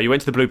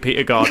the Blue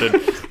Peter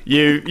Garden.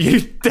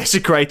 you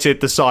desecrated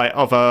the site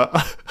of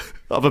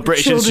a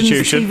British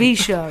institution. TV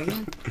show.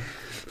 Yeah.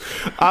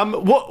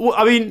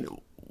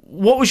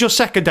 What was your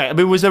second date? I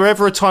mean, was there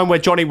ever a time where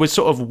Johnny was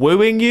sort of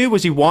wooing you?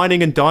 Was he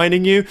whining and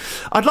dining you?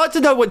 I'd like to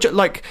know what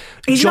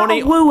He's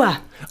Johnny. Not a wooer.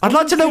 I'd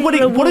like to know what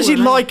is he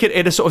like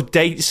in a sort of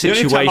date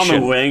situation. The only time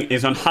I'm wooing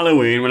is on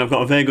Halloween when I've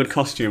got a very good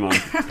costume on.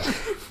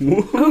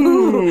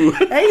 Ooh.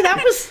 Hey,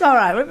 that was all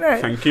right, wasn't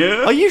it? Thank you.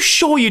 Are you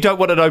sure you don't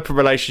want an open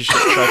relationship,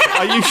 Sophie?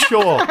 Are you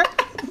sure?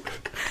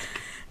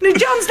 No,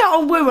 John's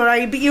not a wooer, are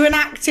you? But you're an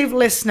active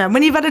listener.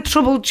 When you've had a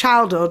troubled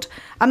childhood,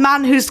 a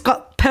man who's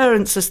got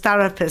parents as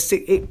therapists,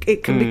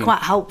 it can be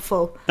quite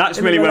helpful. That's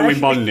really when we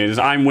bonded, is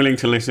I'm willing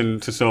to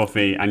listen to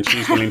Sophie and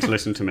she's willing to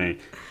listen to me.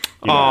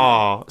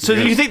 So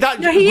do you think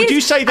that... No, would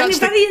you say that's... And he's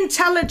very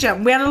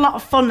intelligent. We had a lot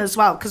of fun as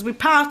well, because we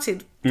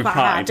partied quite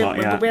hard, didn't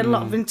we? But we had a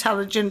lot of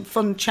intelligent,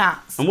 fun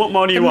chats. And what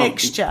more do you want?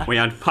 Mixture. We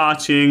had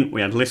partying,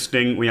 we had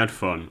listening, we had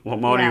fun. What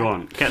more do you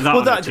want? Get that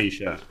on a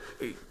T-shirt.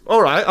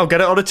 All right, I'll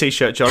get it on a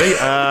T-shirt, Johnny.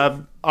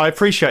 I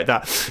appreciate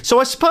that. So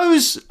I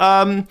suppose...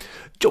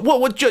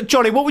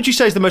 Johnny, what would you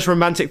say is the most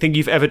romantic thing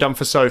you've ever done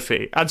for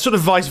Sophie? And sort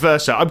of vice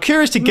versa. I'm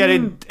curious to get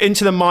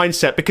into the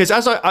mindset, because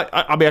as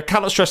I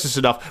cannot stress this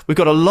enough, we've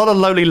got a lot of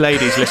lonely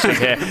ladies listening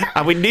here,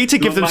 and we need to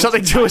give them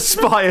something to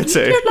aspire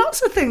to. You do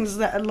lots of things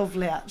that are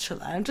lovely,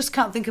 actually. I just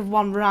can't think of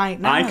one right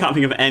now. I can't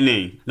think of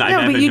any that I've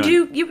ever done. No, but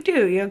you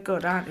do. You're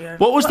good, aren't you?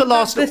 What was the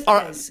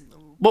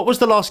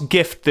last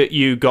gift that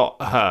you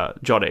got her,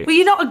 Johnny? Well,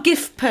 you're not a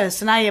gift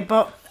person, are you?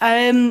 But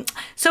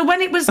so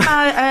when it was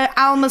my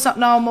Alma's Not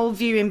Normal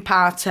viewing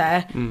party,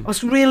 I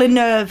was really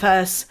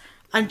nervous,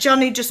 and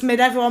Johnny just made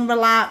everyone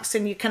relax,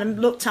 and you kind of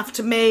looked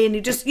after me, and you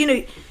just,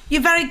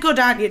 you're very good,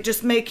 aren't you,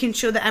 just making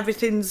sure that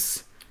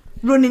everything's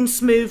running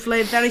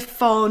smoothly, very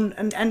fun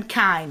and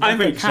kind. I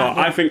think so.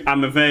 I think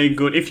I'm a very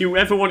good. If you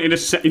ever wanted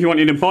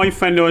a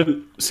boyfriend or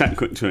a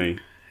secretary.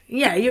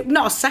 Yeah, you're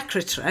not a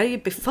secretary,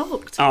 you'd be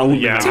fucked. Oh,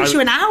 yeah. It takes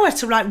you an hour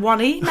to write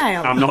one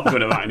email. I'm not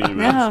good at writing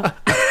emails.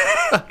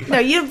 No,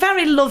 you're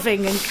very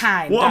loving and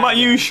kind. What about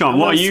you, Sean?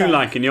 What are you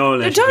like in your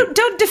relationship?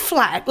 Don't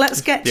deflect. Let's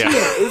get to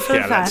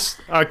you.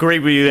 I agree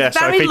with you there, He's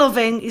very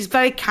loving, he's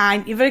very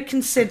kind, you're very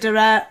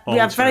considerate. We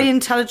have very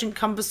intelligent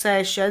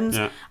conversations,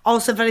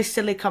 also very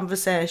silly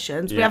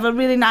conversations. We have a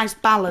really nice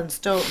balance,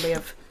 don't we,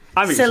 of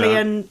silly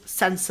and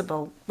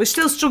sensible. We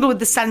still struggle with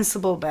the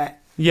sensible bit.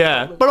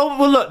 Yeah, but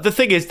look, the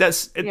thing is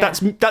that's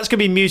going to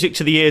be music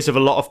to the ears of a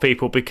lot of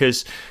people,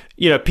 because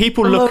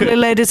people look at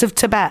lonely ladies of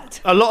Tibet.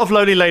 A lot of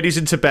lonely ladies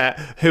in Tibet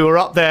who are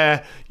up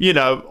there,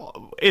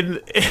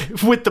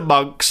 with the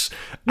monks,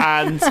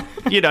 and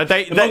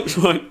the monks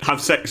won't have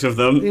sex with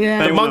them.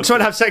 Yeah, the monks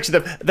won't have sex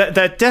with them.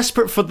 They're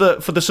desperate for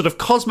the sort of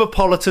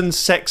cosmopolitan,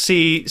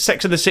 sexy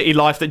Sex and the City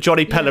life that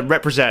Johnny Pelham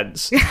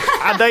represents,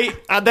 and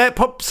they're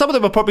some of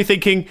them are probably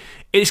thinking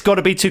it's got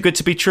to be too good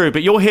to be true.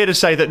 But you're here to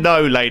say that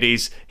no,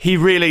 ladies, he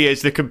really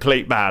is the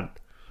complete man.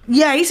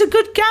 Yeah, he's a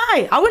good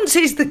guy. I wouldn't say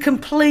he's the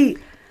complete.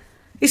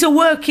 It's a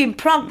work in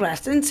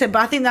progress, isn't it?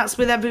 But I think that's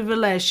with every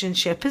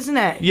relationship, isn't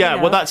it? Yeah,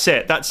 well, that's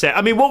it.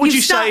 I mean, what would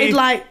you say? You've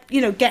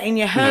started, getting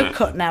your hair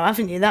cut now,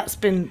 haven't you? That's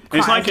been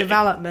quite a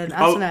development,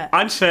 hasn't it?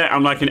 I'd say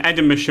I'm like an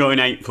Edinburgh show in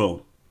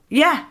April.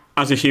 Yeah.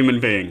 As a human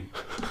being,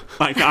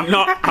 I'm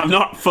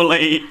not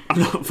fully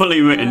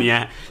written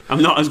yet.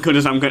 I'm not as good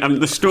as I'm good.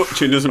 The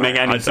structure doesn't make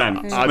any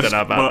sense. I don't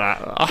know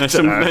about that.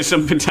 There's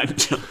some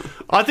potential.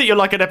 I think you're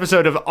like an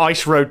episode of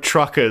Ice Road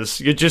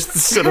Truckers. You're just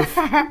sort of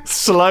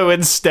slow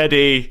and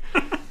steady,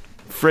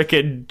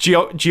 freaking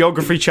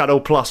Geography Channel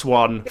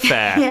 +1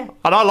 fare,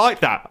 and I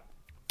like that.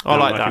 I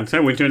like that.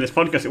 So we're doing this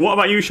podcast. What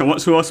about you, Sean?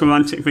 What's the most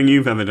romantic thing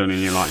you've ever done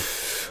in your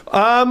life?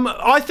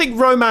 I think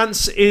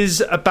romance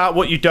is about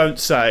what you don't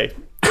say.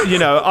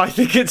 I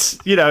think it's,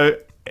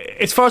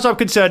 as far as I'm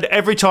concerned,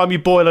 every time you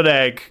boil an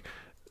egg,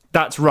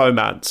 that's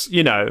romance,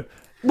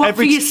 What,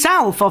 for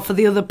yourself or for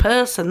the other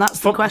person? That's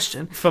the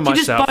question. For myself.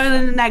 If you're just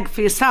boiling an egg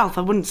for yourself,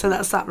 I wouldn't say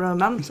that's that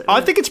romantic.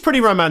 I think it's pretty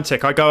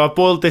romantic. I go, I've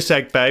boiled this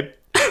egg, babe.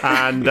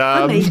 And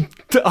I'm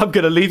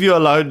going to leave you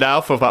alone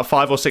now for about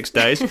 5 or 6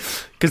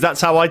 days because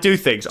that's how I do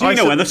things. Do you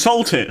know where the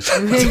salt is?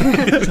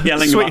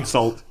 Yelling about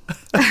salt.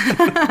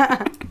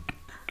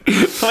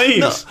 Please.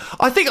 No,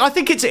 I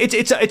think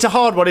it's a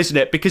hard one, isn't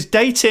it? Because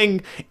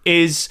dating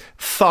is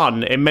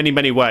fun in many,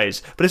 many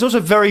ways, but it's also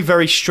very,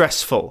 very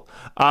stressful.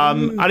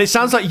 And it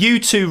sounds like you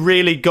two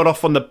really got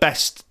off on the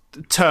best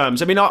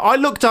terms. I mean, I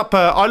looked up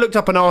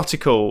an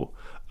article.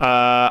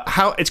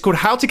 It's called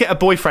 "How to Get a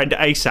Boyfriend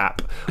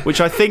ASAP,"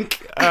 which I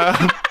think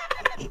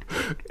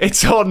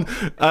it's on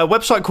a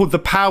website called The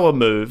Power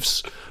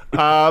Moves.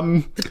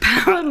 The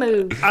Power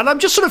Moves. And I'm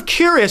just sort of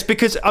curious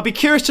because I'd be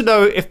curious to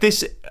know if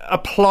this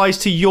applies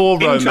to your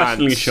romance.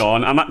 Interestingly,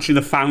 Sean, I'm actually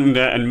the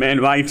founder and main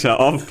writer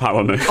of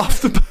Power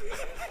Moves.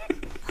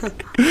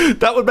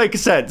 That would make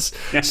sense.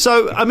 Yeah.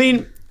 So, I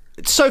mean,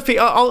 Sophie,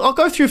 I'll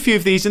go through a few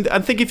of these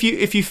and think if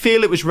you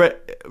feel it was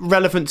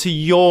relevant to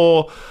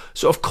your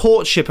sort of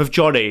courtship of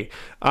Johnny.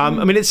 I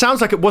mean, it sounds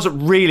like it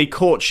wasn't really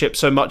courtship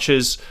so much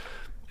as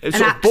an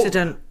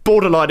accident,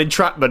 borderline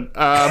entrapment.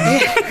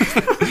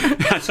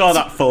 I saw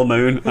that full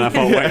moon and I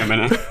thought, wait a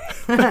minute.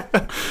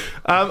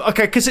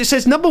 Okay, because it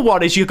says number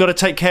 1 is you've got to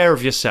take care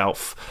of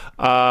yourself.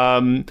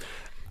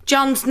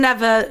 John's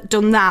never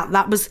done that.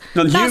 That was...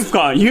 No, you've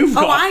got...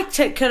 Oh, I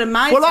take care of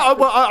myself.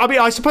 Well, I mean,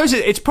 I suppose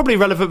it's probably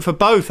relevant for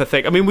both, I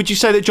think. I mean, would you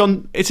say that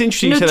John... It's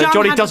interesting you say that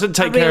Johnny doesn't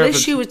take care of... a real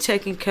issue with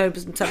taking care of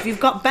himself. You've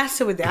got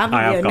better with it,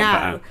 haven't you,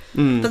 now?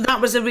 But that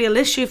was a real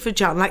issue for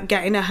John, like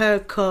getting a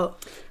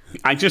haircut,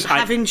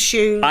 having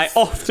shoes. I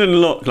often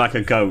look like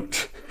a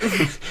goat.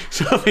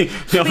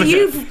 But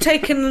you've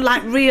taken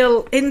like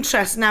real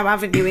interest now,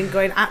 haven't you, in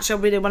going, actually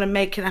I really want to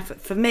make an effort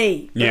for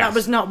me. But that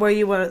was not where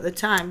you were at the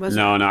time, was it?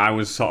 No, I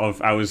was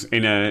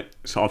in a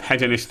sort of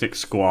hedonistic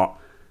squat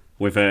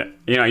with it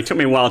took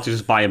me a while to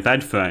just buy a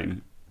bed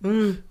frame.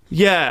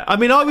 Yeah, I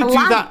mean, I would do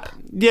that.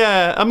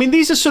 Yeah, I mean,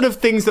 these are sort of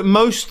things that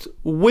most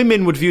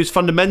women would view as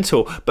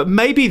fundamental, but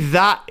maybe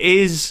that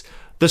is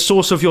the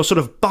source of your sort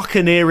of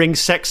buccaneering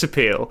sex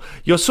appeal.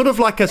 You're sort of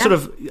like sort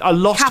of a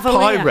lost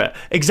pirate.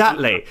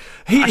 Exactly.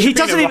 He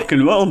doesn't even rock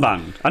and roll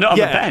band. I don't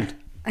have a bed.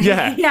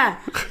 Yeah. Yeah.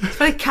 It's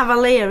very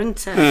cavalier,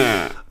 isn't it?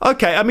 Yeah.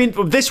 Okay, I mean,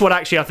 this one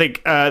actually, I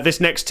think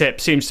this next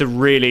tip seems to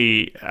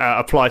really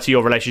apply to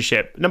your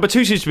relationship. Number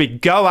 2 seems to be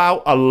go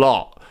out a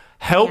lot.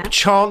 Help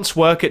chance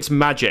work its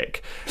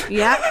magic.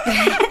 Yeah.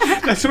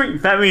 There's something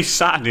very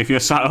sad if you're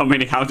sat on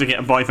really how to get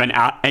a boyfriend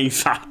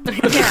ASAP.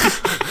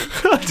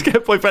 How to get a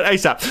boyfriend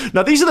ASAP.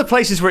 Now, these are the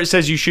places where it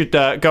says you should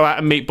go out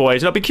and meet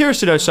boys. And I'd be curious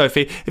to know,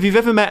 Sophie, if you've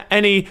ever met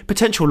any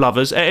potential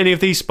lovers at any of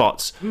these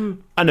spots.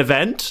 An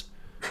event?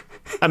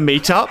 A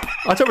meetup?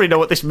 I don't really know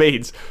what this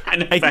means.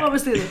 What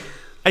was the other?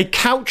 A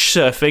couch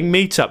surfing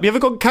meetup. You ever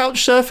gone couch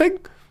surfing?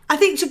 I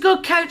think to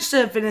go couch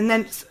surfing and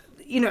then,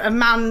 a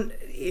man,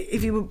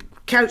 if you were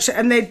couch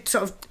and they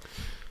sort of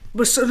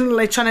were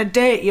suddenly trying to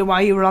date you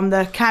while you were on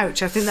the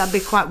couch, I think that'd be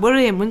quite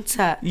worrying, wouldn't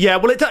it? Yeah,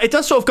 well, it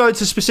does sort of go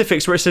into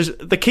specifics where it says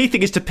the key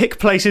thing is to pick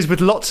places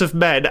with lots of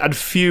men and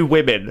few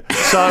women.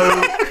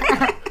 So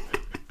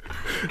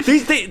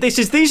these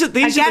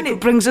again,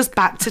 it brings us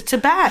back to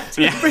Tibet.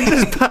 Yeah. It brings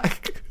us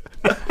back.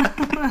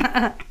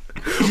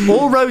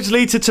 All roads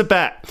lead to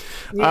Tibet.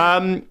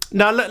 Yeah.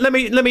 Now let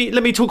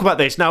me talk about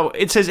this. Now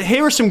it says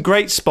here are some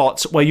great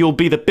spots where you'll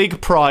be the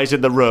big prize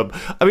in the room.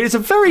 I mean, it's a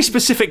very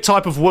specific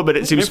type of woman.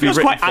 It seems to be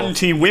written quite for.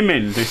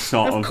 Anti-women. This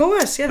sort of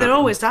course, yeah, there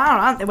always are,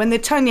 aren't they? When they're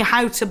telling you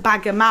how to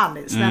bag a man,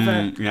 it's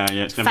never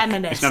it's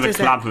feminist. It's never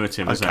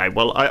collaborative. Okay,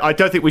 well, I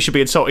don't think we should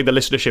be insulting the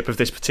listenership of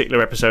this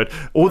particular episode.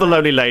 All the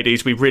lonely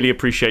ladies, we really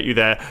appreciate you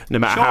there, no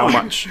matter how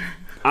much.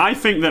 I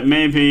think that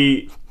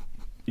maybe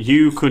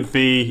you could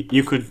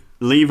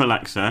leave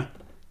Alexa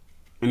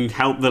and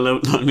help the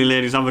lonely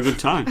ladies have a good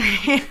time.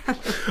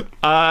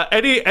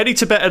 Any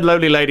Tibetan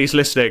lonely ladies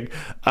listening, me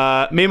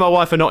and my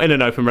wife are not in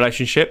an open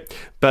relationship,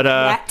 but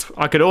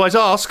I could always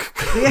ask.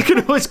 I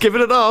could always give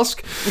it an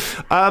ask.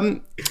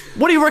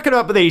 What do you reckon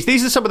about these?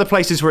 These are some of the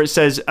places where it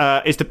says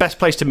is the best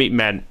place to meet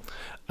men.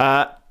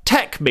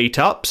 Tech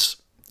meetups.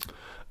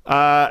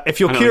 If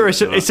you're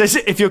curious, it says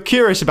if you're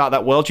curious about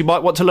that world, you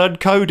might want to learn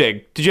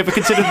coding. Did you ever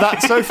consider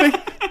that, Sophie?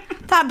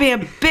 That'd be a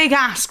big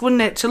ask,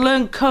 wouldn't it? To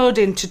learn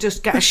coding to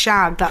just get a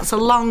shag. That's the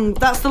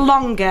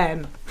long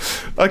game.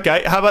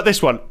 Okay, how about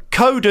this one?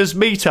 Coders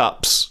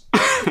meetups.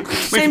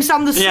 Seems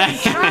on the same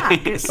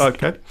track.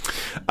 Okay.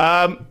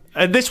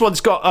 And this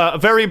one's got a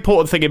very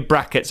important thing in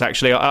brackets,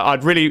 actually.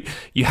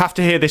 You have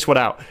to hear this one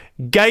out.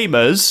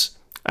 Gamers,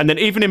 and then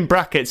even in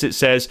brackets it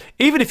says,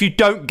 even if you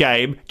don't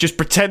game, just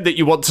pretend that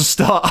you want to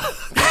start.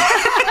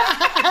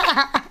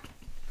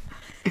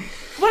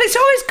 Well, it's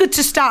always good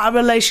to start a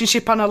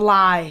relationship on a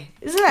lie,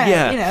 isn't it?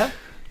 Yeah.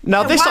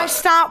 Now, why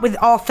start with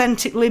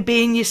authentically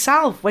being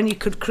yourself when you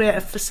could create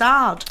a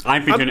facade?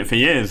 I've been doing it for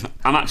years.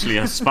 I'm actually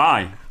a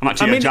spy. I'm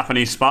actually a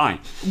Japanese spy.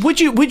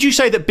 Would you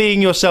say that being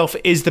yourself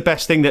is the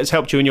best thing that's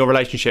helped you in your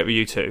relationship with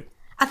you two?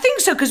 I think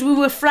so, because we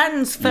were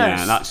friends first.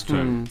 Yeah, that's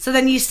true. So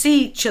then you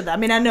see each other. I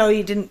mean, I know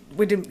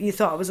you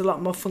thought I was a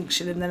lot more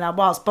functioning than I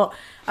was, but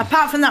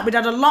apart from that, we'd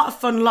had a lot of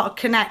fun, a lot of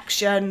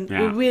connection.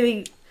 Yeah. We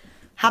really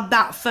had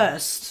that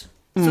first.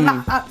 So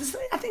that, I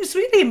think it's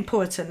really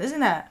important,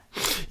 isn't it?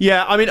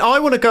 Yeah, I mean, I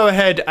want to go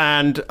ahead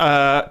and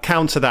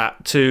counter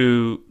that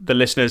to the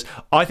listeners.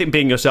 I think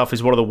being yourself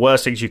is one of the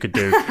worst things you could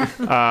do.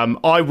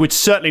 I would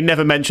certainly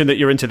never mention that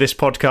you're into this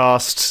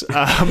podcast.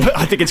 But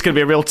I think it's going to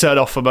be a real turn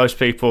off for most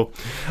people.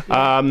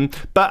 I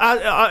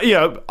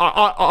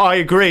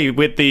agree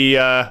with the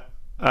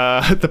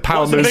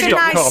powermove.com. It's a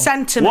nice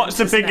sentiment. What's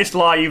the biggest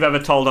lie you've ever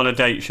told on a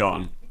date,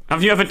 Sean?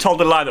 Have you ever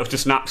told a lie that was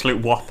just an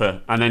absolute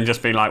whopper and then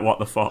just been like, what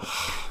the fuck?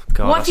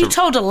 God, what have you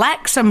told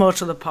Alexa, more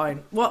to the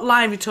point? What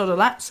lie have you told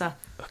Alexa?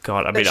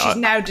 God, I mean, that she's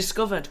now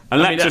discovered.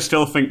 Alexa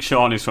still thinks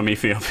Sean is from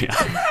Ethiopia.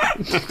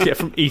 Yeah,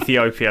 from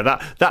Ethiopia.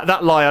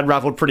 That lie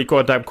unravelled pretty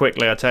goddamn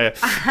quickly, I tell you.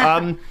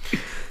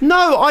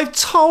 No, I've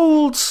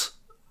told...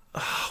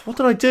 What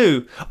did I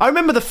do? I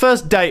remember the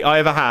first date I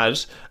ever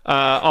had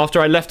after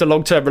I left a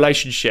long-term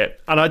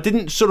relationship, and I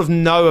didn't sort of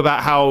know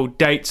about how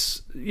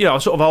dates... You know, I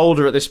was sort of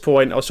older at this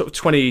point. I was sort of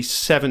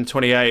 27,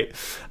 28,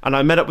 and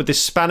I met up with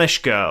this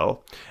Spanish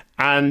girl,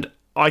 and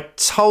I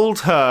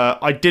told her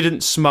I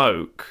didn't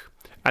smoke,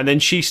 and then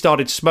she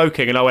started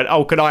smoking, and I went,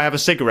 "Oh, can I have a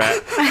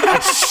cigarette?"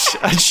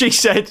 And she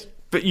said,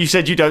 "But you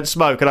said you don't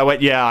smoke," and I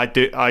went, "Yeah, I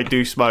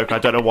do smoke. I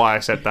don't know why I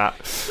said that."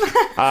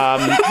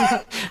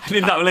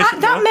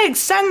 That makes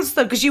sense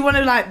though, because you want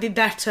to like be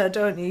better,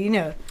 don't you? You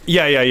know.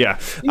 Yeah.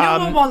 No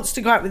one wants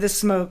to go out with a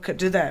smoker,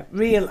 do they?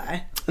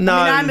 Really? No.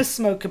 I mean, I'm a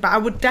smoker, but I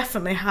would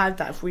definitely hide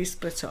that if we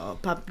split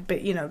up.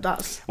 But you know,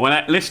 that's.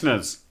 Well,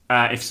 listeners.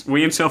 If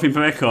we and Sophie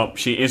break up,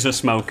 she is a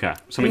smoker.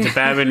 Something to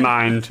bear in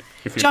mind.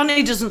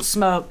 Johnny doesn't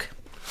smoke.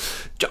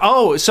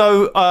 Oh,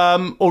 so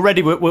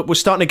already we're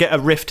starting to get a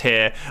rift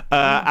here,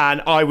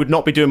 and I would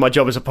not be doing my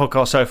job as a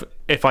podcast host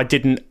if I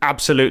didn't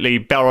absolutely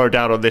barrow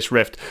down on this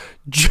rift.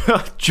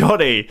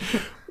 Johnny,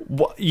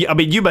 I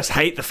mean, you must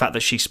hate the fact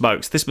that she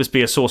smokes. This must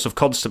be a source of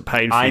constant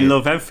pain for you. I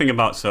love everything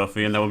about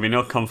Sophie, and there will be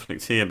no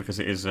conflict here because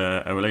it is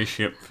a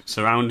relationship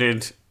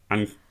surrounded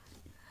and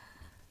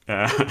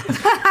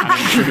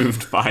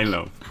improved by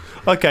love.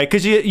 Okay,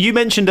 because you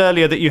mentioned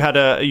earlier that you had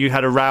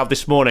a row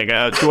this morning. Do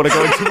you want to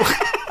go into?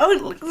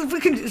 Oh,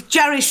 look at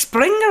Jerry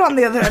Springer on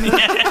the other end.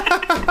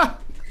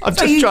 I'm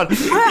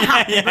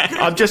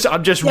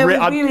just we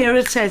really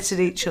irritated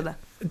each other.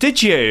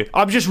 Did you?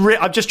 I'm just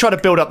trying to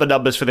build up the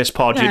numbers for this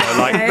pod. You know,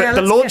 like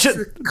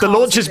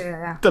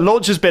the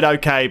launch has been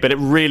okay, but it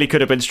really could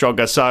have been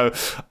stronger. So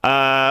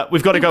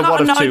we've got to go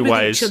one of two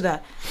ways.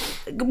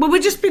 Well,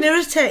 we've just been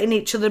irritating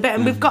each other a bit,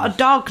 and we've got a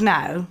dog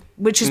now,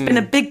 which has been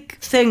a big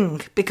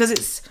thing because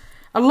it's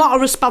a lot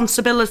of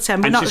responsibility,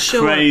 and we're not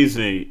sure.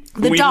 Crazy.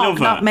 The dog,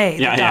 not me.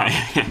 Yeah.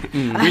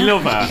 We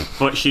love her,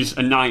 but she's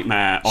a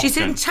nightmare. Often. She's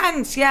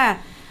intense, yeah.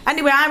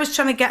 Anyway, I was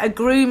trying to get a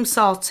groom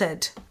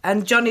sorted,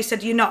 and Johnny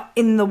said, "You're not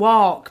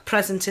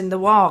present in the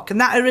walk."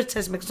 And that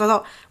irritates me because I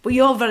thought, well,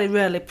 you're very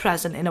rarely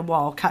present in a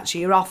walk,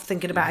 actually. You're off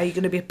thinking about how you're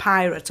going to be a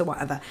pirate or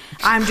whatever.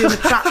 I'm doing a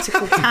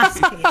practical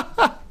task here.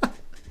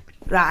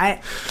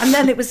 Right? And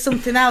then it was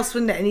something else,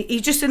 wasn't it? And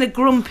he's just in a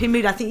grumpy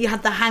mood. I think you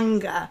had the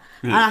hanger.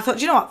 And I thought,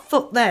 you know what?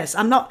 Fuck this.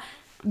 I'm not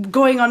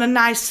going on a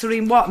nice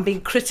serene walk and being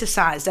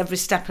criticised every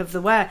step of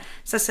the way.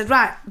 So I said,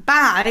 right,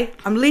 bye.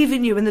 I'm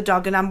leaving you and the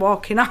dog and I'm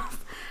walking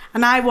off.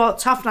 And I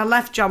walked off and I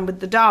left John with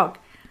the dog.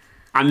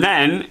 And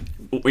then...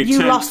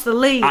 You lost the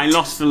lead. I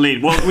lost the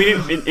lead. Well,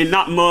 in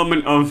that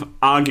moment of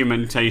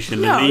argumentation,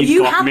 the lead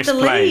got misplaced. No, you had the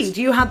lead.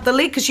 You had the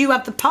lead because you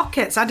had the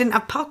pockets. I didn't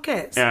have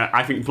pockets. Yeah,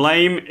 I think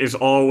blame is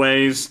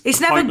always It's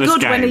never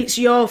good when it's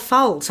your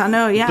fault. I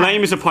know, yeah.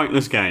 Blame is a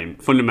pointless game,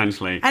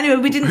 fundamentally. Anyway,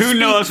 we didn't Who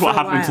knows speak what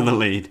for a happened to the while.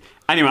 lead?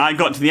 Anyway, I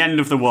got to the end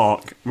of the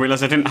walk,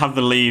 realised I didn't have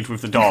the lead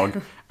with the dog,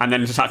 and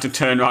then just had to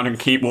turn around and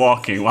keep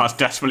walking whilst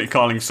desperately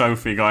calling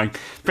Sophie, going,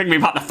 "Bring me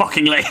back the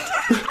fucking lead."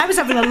 I was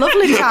having a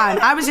lovely time.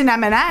 I was in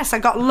M&S. I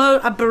got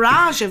a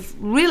barrage of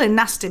really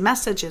nasty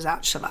messages,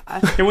 actually.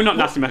 They were not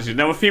nasty messages.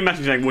 There were a few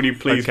messages saying, "Would you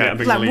please get a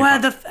bigger lead?" Where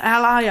the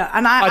hell are you?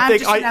 And I'm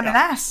just in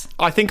M&S.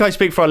 I think I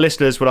speak for our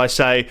listeners when I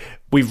say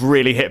we've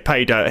really hit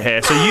pay dirt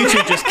here. So you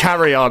two just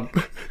carry on.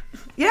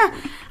 Yeah,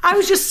 I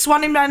was just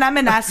swanning around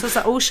M&S. I was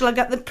like, oh, shall I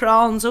get the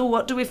prawns? Oh,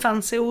 what do we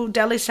fancy? Oh,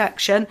 deli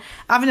section.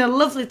 Having a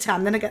lovely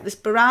time. Then I get this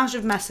barrage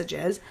of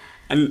messages.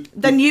 And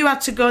then you had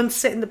to go and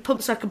sit in the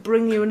pub so I could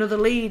bring you another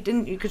lead,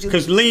 didn't you?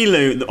 Because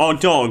Lilu, our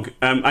dog,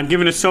 I'd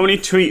given her so many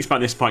treats by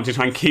this point to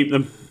try and keep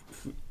the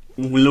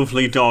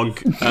lovely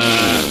dog...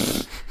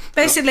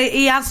 Basically,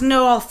 he has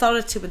no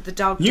authority with the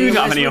dog. You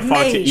don't have any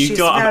authority. You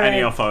don't have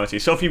any authority.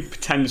 So if you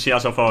pretend she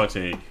has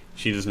authority,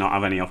 she does not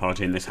have any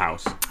authority in this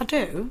house. I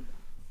do.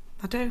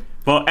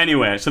 But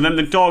anyway, so then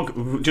the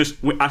dog just...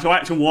 So I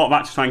had to walk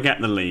back to try and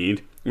get the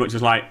lead, which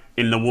was like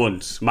in the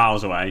woods,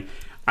 miles away.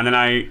 And then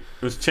I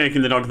was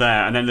taking the dog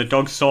there, and then the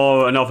dog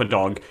saw another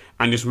dog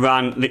and just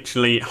ran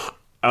literally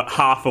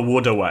half a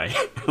wood away.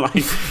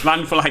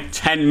 Ran for like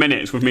 10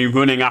 minutes with me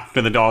running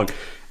after the dog.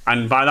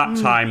 And by that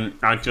time,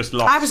 I just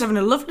lost. I was having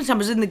a lovely time. I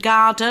was in the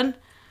garden.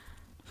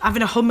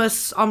 having a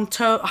hummus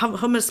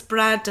hummus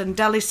bread and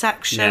deli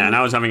section. Yeah, and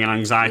I was having an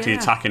anxiety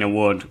attack in a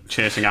wood,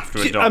 chasing after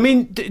a dog. I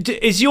mean,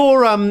 is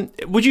your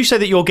would you say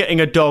that you're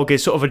getting a dog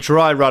is sort of a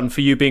dry run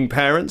for you being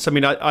parents? I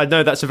mean, I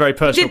know that's a very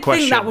personal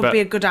question. I think that would be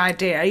a good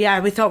idea. Yeah,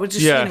 we thought we'd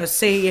just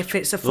see if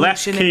it's a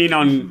function. Less keen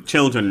on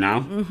children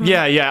now. Mm-hmm.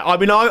 Yeah. I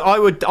mean, I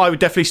would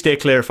definitely steer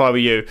clear if I were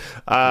you.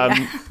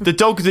 The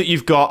dog that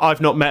you've got,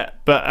 I've not met,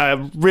 but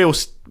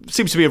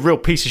seems to be a real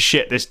piece of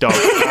shit, this dog.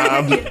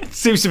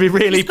 Seems to be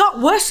really... She's got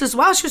worse as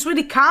well. She was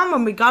really calm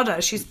when we got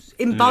her. She's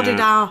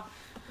embodied our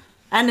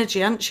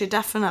energy, hasn't she?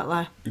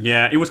 Definitely.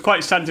 Yeah, it was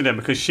quite sad today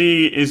because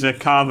she is a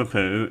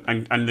Cavapoo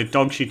and the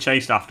dog she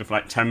chased after for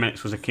like 10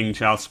 minutes was a King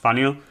Charles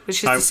Spaniel.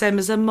 Which is the same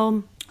as her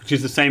mum.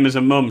 She's the same as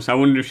her mum, so I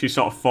wonder if she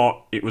sort of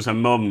thought it was her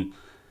mum.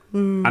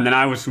 And then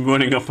I was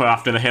running up her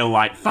after the hill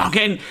like,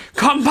 fucking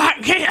come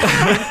back here!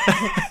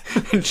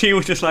 And she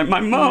was just like, my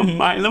mum,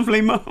 my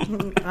lovely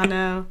mum. I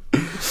know.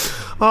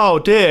 Oh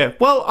dear.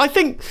 Well,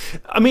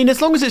 I mean,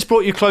 as long as it's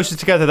brought you closer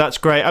together, that's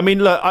great. I mean,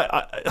 look,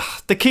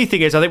 the key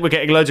thing is I think we're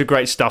getting loads of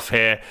great stuff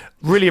here.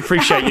 Really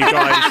appreciate you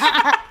guys.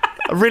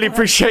 I really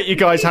appreciate you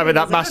guys having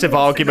that massive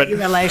argument.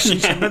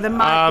 Relationship, but there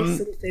might be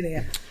something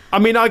here. I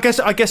mean, I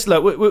guess.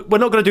 Look, we're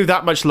not going to do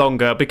that much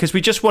longer because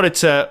we just wanted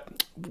to.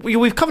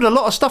 We've covered a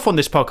lot of stuff on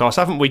this podcast,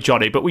 haven't we,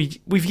 Johnny? But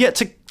we've yet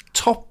to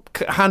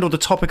handle the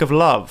topic of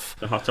love.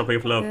 The hot topic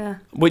of love. Yeah.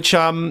 Which,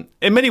 in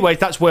many ways,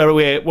 that's where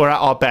we're at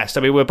our best.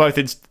 I mean, we're both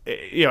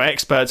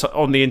experts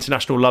on the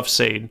international love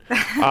scene.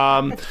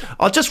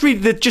 I'll just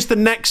read the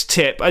next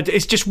tip.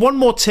 It's just one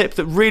more tip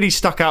that really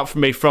stuck out for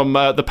me from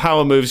the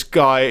Power Moves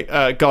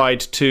guide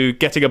to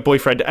getting a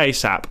boyfriend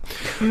ASAP.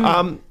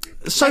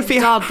 Sophie,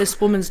 thank God this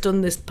woman's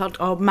done this,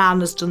 or man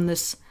has done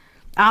this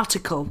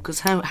article, because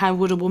how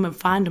would a woman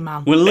find a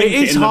man? We'll link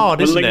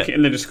it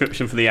in the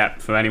description for the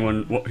app for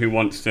anyone who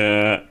wants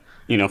to,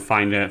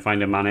 find a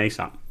man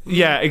ASAP.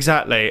 Yeah,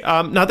 exactly.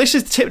 Now, this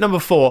is tip number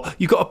 4.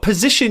 You've got to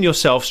position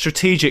yourself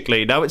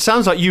strategically. Now, it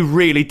sounds like you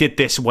really did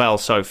this well,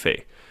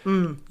 Sophie.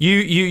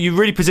 You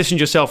really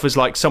positioned yourself as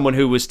like someone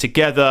who was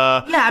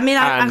together. Yeah, I mean,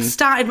 I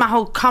started my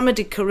whole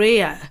comedy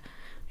career,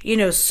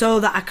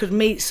 so that I could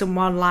meet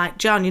someone like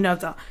John,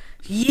 the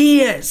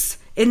years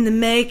in the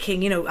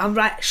making, I'll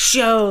write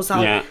shows,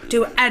 I'll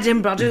do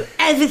Edinburgh, I'll do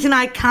everything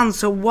I can,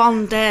 so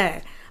one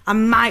day I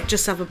might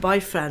just have a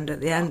boyfriend at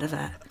the end of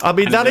it. I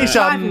mean, that is...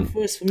 and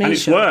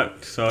it's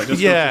worked, so it just...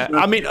 Yeah,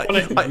 I mean...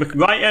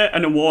 write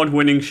an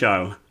award-winning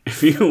show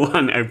if you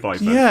want a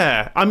boyfriend.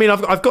 Yeah, I mean,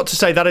 I've got to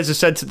say, that is a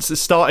sentence that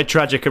started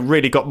tragic and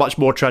really got much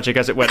more tragic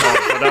as it went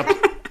on.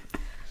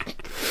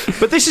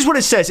 But this is what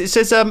it says. It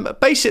says,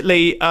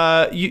 basically,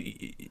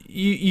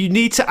 you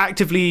need to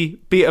actively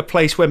be at a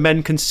place where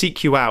men can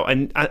seek you out,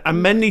 and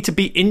men need to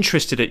be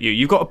interested at you.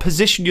 You've got to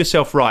position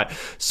yourself right.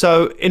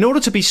 So in order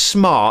to be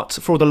smart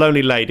for all the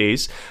lonely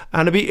ladies,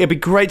 and it'd be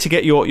great to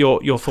get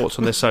your thoughts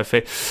on this,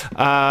 Sophie,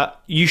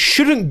 you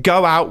shouldn't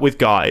go out with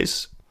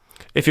guys.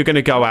 If you're going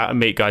to go out and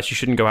meet guys, you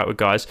shouldn't go out with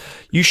guys.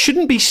 You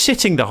shouldn't be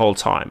sitting the whole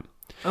time.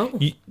 Oh.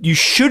 You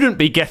shouldn't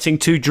be getting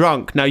too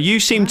drunk. Now, you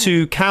seem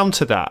to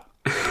counter that.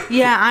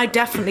 Yeah, I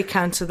definitely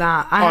counter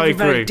that. I have a agree.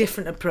 very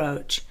different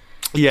approach.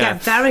 Yeah.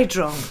 Get very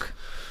drunk.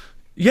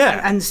 Yeah.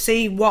 And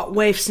see what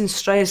waifs and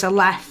strays are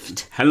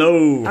left.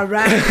 Hello.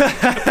 Around.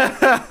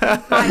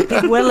 Might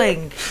be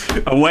willing.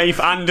 A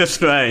waif and a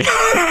stray.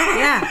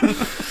 Yeah.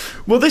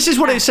 Well, this is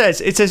what it says.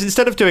 It says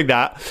instead of doing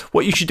that,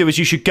 what you should do is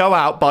you should go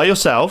out by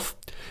yourself.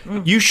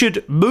 You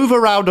should move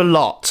around a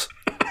lot.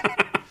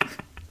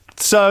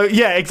 So,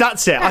 yeah,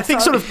 that's it. I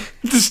think sort of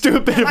just do a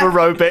bit of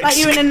aerobics. Like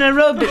you're in an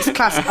aerobics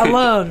class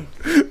alone.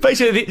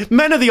 Basically,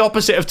 men are the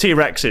opposite of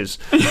T-Rexes.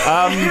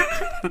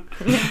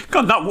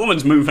 God, that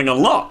woman's moving a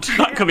lot.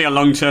 That could be a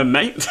long-term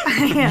mate.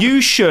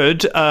 You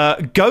should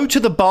go to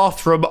the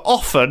bathroom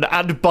often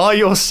and by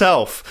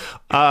yourself.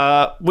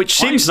 Which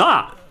seems... Why is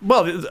that?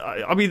 Well,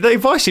 I mean, the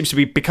advice seems to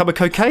be become a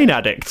cocaine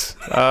addict.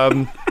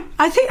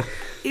 I think...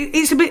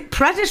 It's a bit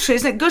predatory,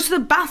 isn't it? Go to the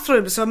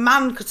bathroom so a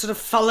man could sort of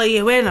follow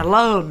you in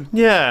alone.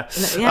 Yeah.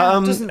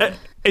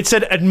 It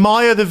said,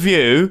 admire the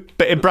view,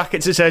 but in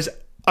brackets it says,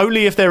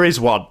 only if there is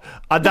one.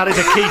 And that is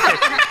a key thing.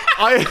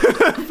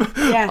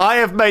 I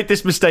have made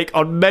this mistake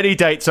on many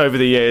dates over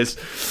the years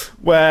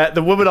where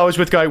the woman I was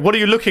with going, what are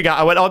you looking at?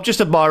 I went, I'm just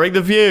admiring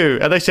the view.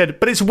 And they said,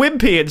 but it's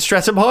wimpy in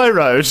Streatham High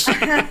Road.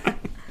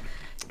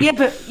 Yeah,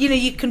 but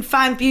you can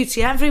find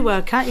beauty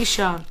everywhere, can't you,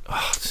 Sean?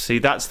 Oh, see,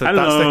 that's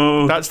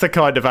the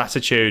kind of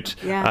attitude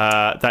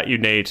that you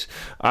need.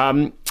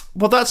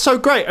 Well, that's so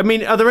great. I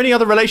mean, are there any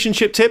other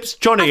relationship tips,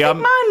 Johnny? I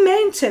think my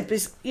main tip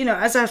is,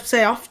 as I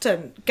say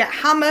often, get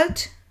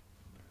hammered,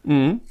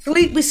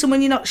 sleep with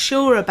someone you're not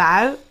sure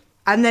about,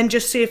 and then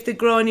just see if they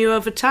grow on you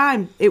over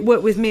time. It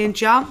worked with me and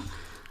John,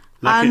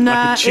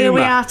 here we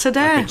are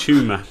today. Like a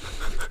tumour.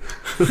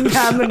 No,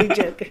 I'm only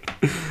joking.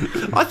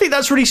 I think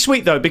that's really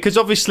sweet, though, because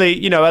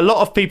obviously, a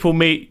lot of people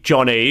meet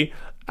Johnny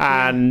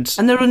and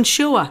they're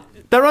unsure.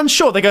 They're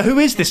unsure. They go, who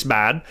is this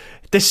man?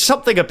 There's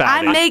something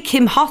about it. I make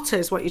him hotter,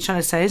 is what you're trying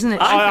to say, isn't it?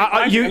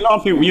 A lot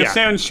of people, you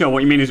say on show,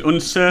 what you mean is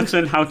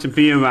uncertain how to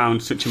be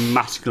around such a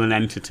masculine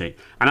entity.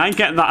 And I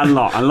get that a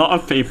lot. A lot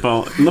of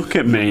people look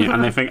at me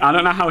and they think, I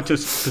don't know how to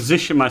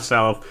position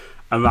myself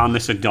around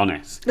this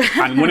Adonis.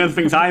 And one of the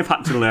things I've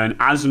had to learn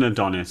as an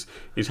Adonis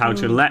is how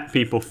to let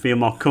people feel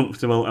more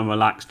comfortable and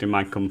relaxed in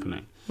my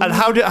company. And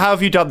how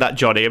have you done that,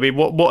 Johnny? I mean,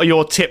 what are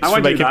your tips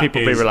for making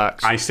people be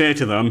relaxed? I say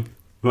to them,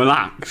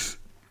 relax.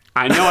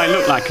 I know I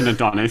look like an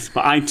Adonis,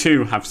 but I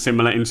too have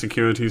similar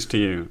insecurities to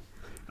you.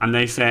 And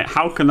they say,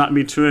 how can that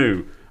be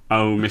true,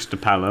 oh, Mr.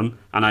 Pelham?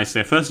 And I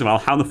say, first of all,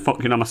 how the fuck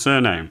do you know my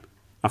surname?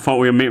 I thought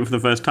we were meeting for the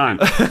first time.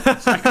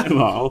 Second of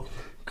all,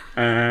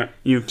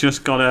 you've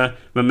just got to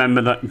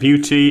remember that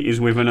beauty is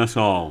within us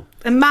all.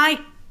 And my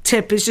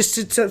tip is just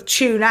to sort of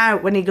tune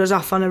out when he goes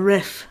off on a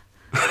riff.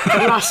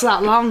 It lasts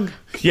that long.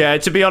 Yeah,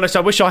 to be honest, I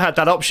wish I had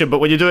that option, but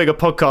when you're doing a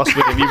podcast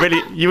with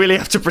him, you really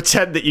have to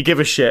pretend that you give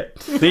a shit.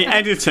 The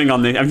editing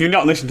on the... Have you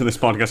not listened to this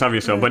podcast, have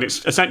you, so? But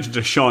it's essentially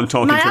just Sean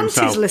talking to himself.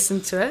 My auntie's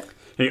listened to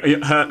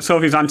it.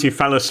 Sophie's auntie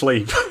fell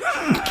asleep.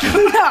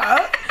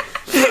 No.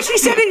 She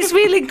said it's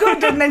really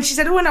good, and then she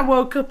said, when I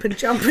woke up and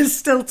John was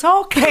still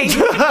talking.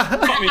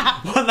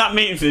 What that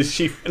means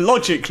is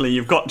logically,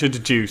 you've got to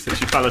deduce that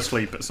she fell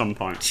asleep at some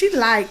point. She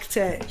liked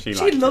it. She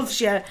loves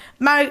you.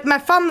 My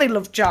family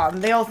love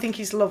John. They all think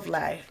he's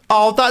lovely.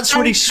 Oh, that's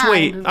really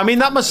sweet. I mean,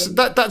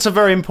 that's a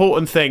very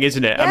important thing,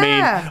 isn't it? Yeah. I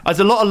mean, there's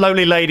a lot of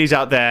lonely ladies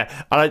out there,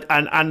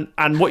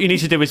 and what you need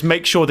to do is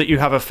make sure that you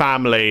have a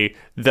family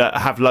that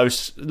have low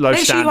standards.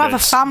 Make sure you have a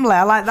family.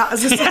 I like that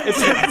as a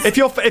sentence.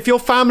 If your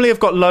family have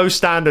got low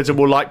standards and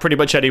will like pretty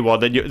much anyone,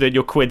 then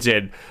your quid's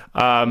in.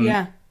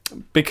 Yeah.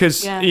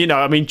 Because, you know,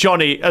 I mean,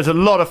 Johnny, there's a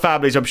lot of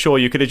families I'm sure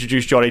you could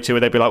introduce Johnny to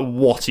and they'd be like,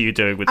 what are you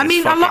doing with this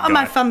fucking guy? A lot of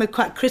my family are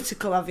quite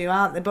critical of you,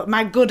 aren't they? But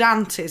my good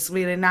aunt is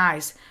really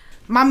nice.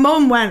 My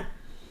mum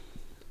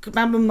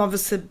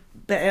obviously a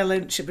bit ill,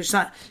 isn't she? But she's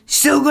like,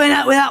 still going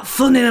out with that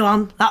funny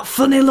one, that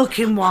funny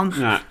looking one.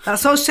 Yeah.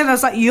 That's all she said. I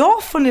was like,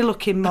 you're funny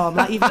looking, Mum.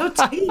 Like, you've no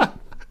teeth.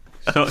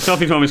 So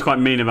Sophie's mum is quite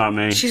mean about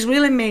me. She's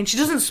really mean. She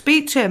doesn't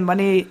speak to him when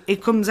he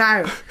comes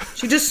out.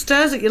 She just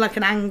stares at you like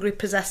an angry,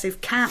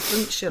 possessive cat,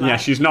 doesn't she? Like? Yeah,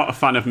 she's not a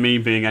fan of me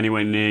being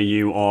anywhere near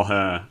you or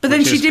her. But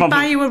then she did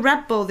buy you a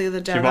Red Bull the other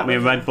day. She bought me a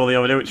Red Bull the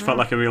other day, which felt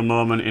like a real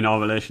moment in our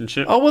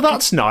relationship. Oh, well,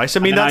 that's nice. I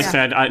mean, I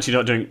said, I actually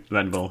don't drink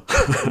Red Bull.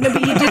 No,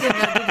 but you didn't,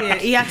 did you?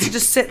 He had to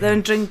just sit there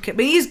and drink it.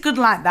 But he's good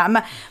like that.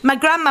 My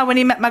grandma, when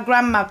he met my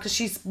grandma, because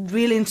she's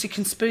really into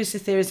conspiracy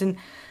theories, and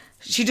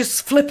she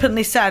just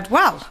flippantly said,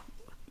 well,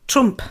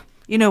 Trump...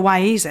 You know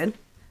why he's in?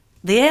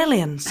 The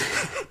aliens.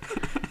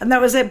 And that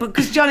was it. But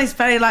because Johnny's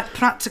very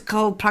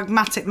practical,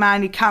 pragmatic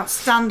mind, he can't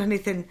stand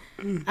anything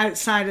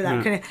outside of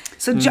that. Can he?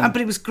 So,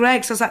 but it was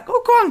great. So I was like,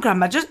 oh, go on,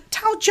 Grandma, just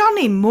tell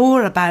Johnny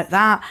more about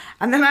that.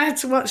 And then I had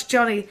to watch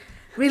Johnny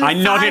really I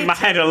nodded my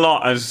head a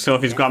lot as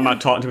Sophie's grandma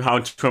talked about how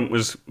Trump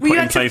was put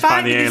in place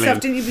by the aliens.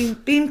 Didn't you?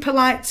 Being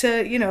polite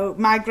to,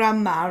 my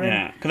grandma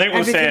and because they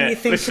will say,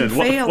 listen,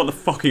 what the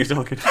fuck are you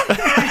talking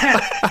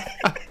about?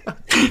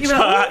 So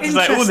that's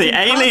like, the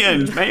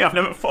aliens, mate, I've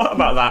never thought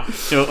about that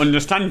to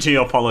understand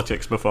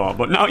geopolitics before,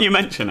 but now you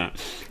mention it,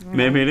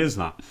 maybe it is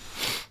that.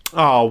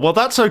 Oh, well,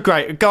 that's so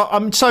great.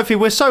 Sophie,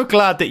 we're so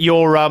glad that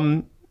you're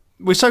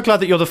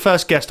the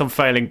first guest on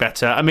Failing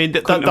Better. I mean,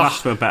 couldn't have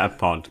asked for a better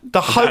pod.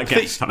 The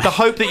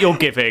hope that you're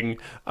giving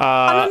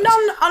on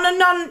a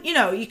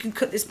non, you can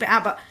cut this bit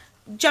out, but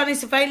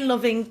Johnny's a very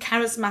loving,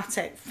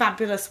 charismatic,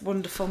 fabulous,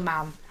 wonderful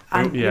man.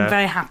 I'm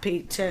very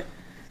happy to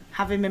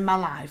have him in my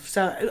life.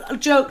 So,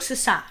 jokes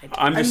aside,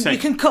 I'm just saying,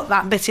 you can cut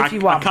that bit if you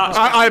want.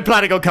 I am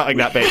planning on cutting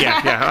that bit. Yeah,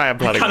 I am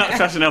planning. I cannot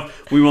stress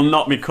enough. We will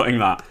not be cutting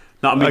that.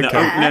 That'll be the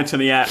opener to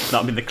the app.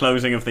 That'll be the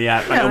closing of the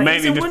app.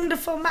 He's a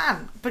wonderful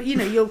man, but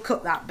you'll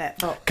cut that bit.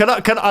 But.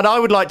 And I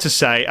would like to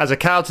say, as a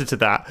counter to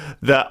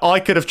that I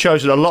could have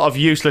chosen a lot of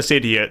useless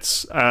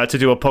idiots to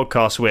do a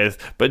podcast with,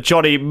 but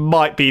Johnny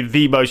might be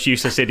the most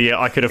useless idiot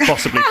I could have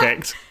possibly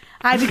picked.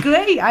 I'd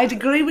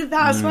agree with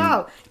that as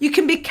well. You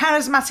can be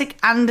charismatic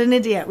and an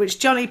idiot, which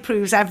Johnny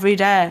proves every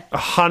day.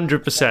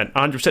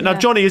 100%. Now,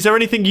 Johnny, is there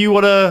anything you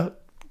want to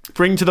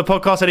bring to the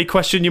podcast? Any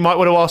question you might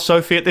want to ask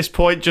Sophie at this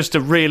point, just to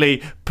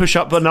really push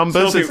up the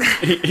numbers?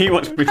 Sophie, he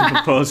wants me to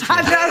propose to you.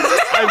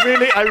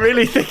 I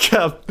really think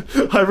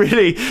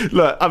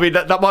look, I mean,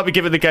 that might be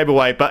giving the game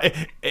away, but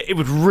it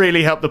would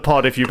really help the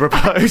pod if you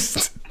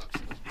proposed.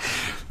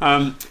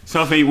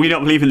 Sophie, we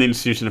don't believe in the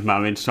institution of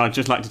marriage, so I'd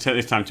just like to take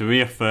this time to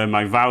reaffirm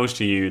my vows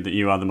to you that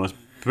you are the most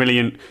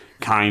brilliant,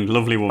 kind,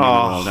 lovely woman in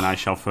the world, and I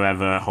shall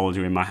forever hold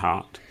you in my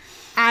heart.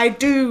 I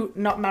do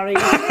not marry you.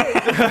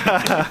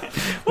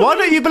 Why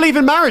don't you believe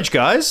in marriage,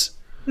 guys?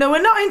 No,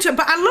 we're not into it,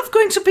 but I love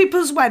going to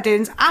people's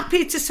weddings,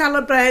 happy to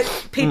celebrate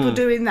people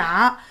doing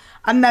that,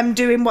 and them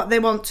doing what they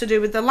want to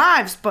do with their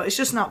lives, but it's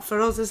just not for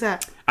us, is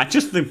it?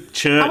 The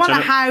church. I want a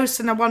house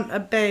and I want a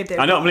baby.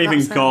 I don't believe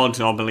in God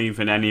or believe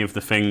in any of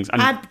the things.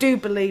 I do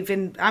believe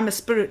in... I'm a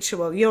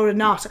spiritual. You're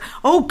not.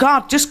 Oh,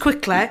 God, just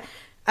quickly.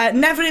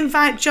 Never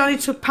invite Johnny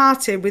to a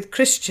party with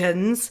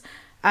Christians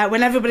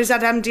when everybody's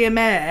had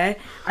MDMA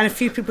and a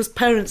few people's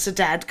parents are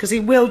dead, because he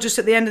will just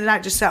at the end of the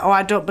night just say, "Oh,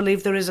 I don't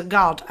believe there is a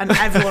God," and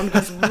everyone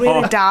goes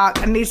really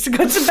dark and needs to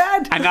go to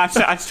bed. And I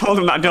told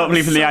him that I don't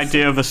believe in the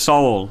idea of a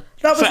soul.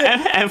 That was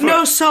it.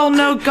 No soul,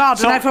 no God.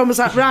 And everyone was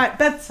like, right,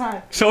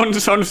 bedtime.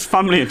 Someone's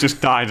family had just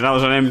died, and I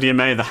was on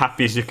MDMA, the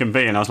happiest you can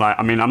be. And I was like,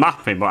 I mean, I'm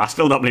happy, but I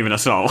still don't believe in a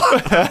soul.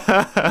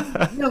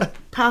 No,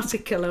 party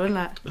killer, isn't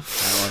it?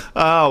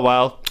 Oh,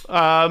 well.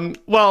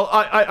 Well,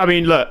 I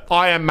mean, look,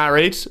 I am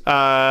married.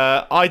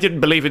 I didn't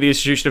believe in the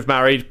institution of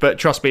marriage, but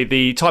trust me,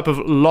 the type of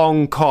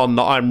long con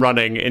that I'm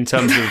running in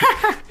terms of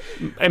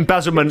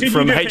embezzlement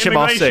from HMRC. Did you do it for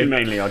immigration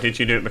mainly, or did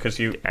you do it because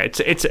you...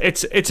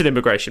 It's an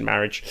immigration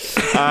marriage.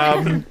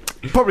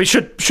 Probably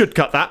should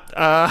cut that.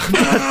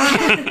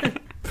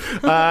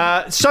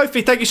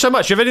 Sophie, thank you so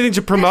much. Do you have anything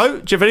to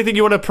promote? Do you have anything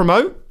you want to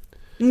promote?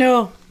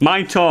 No.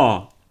 My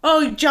tour.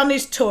 Oh,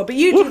 Johnny's tour, but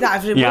you do that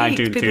every week. Yeah, I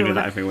do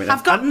that every week.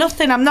 I've got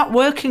nothing. I'm not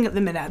working at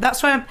the minute.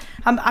 That's why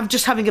I'm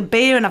just having a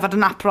beer and I've had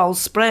an Aperol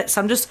spritz.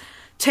 I'm just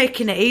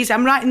taking it easy.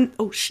 I'm writing.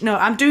 No,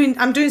 I'm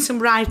doing some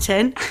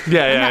writing.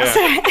 Yeah.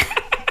 It.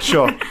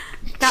 Sure.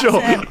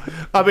 Sure.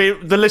 I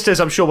mean, the listeners,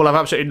 I'm sure, will have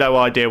absolutely no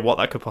idea what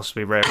that could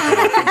possibly represent.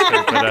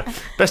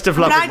 But best of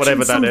luck with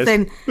whatever that is.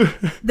 Something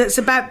that's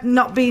about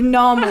not being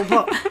normal,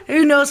 but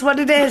who knows what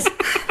it is.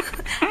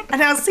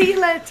 And I'll see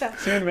you later.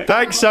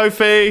 Thanks,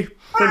 Sophie.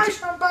 Bye,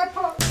 Sean. Bye,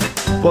 Paul.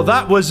 Well,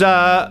 that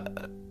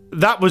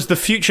was the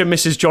future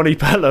Mrs. Johnny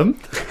Pelham.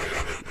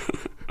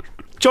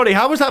 Johnny,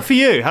 how was that for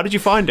you? How did you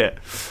find it?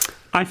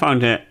 I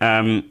found it.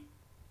 I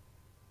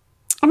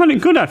found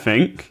it good, I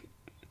think.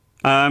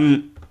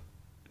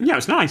 Yeah, it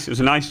was nice. It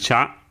was a nice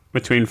chat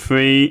between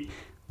three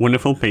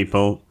wonderful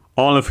people,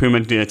 all of whom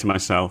are dear to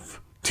myself.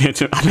 I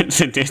didn't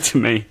say dear to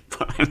me.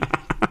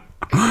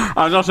 I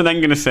was also then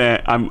going to say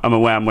I'm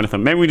aware I'm one of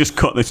them. Maybe we just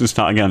cut this and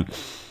start again.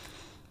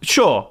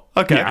 Sure.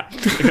 Okay. Yeah,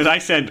 because I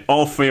said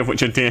all three of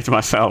which are dear to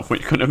myself,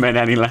 which couldn't have made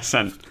any less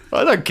sense.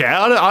 I don't care.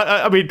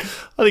 I mean,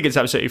 I think it's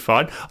absolutely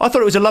fine. I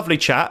thought it was a lovely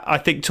chat. I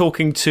think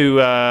talking to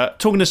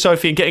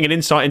Sophie and getting an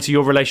insight into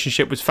your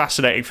relationship was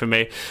fascinating for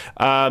me.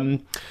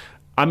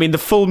 I mean, the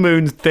full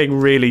moon thing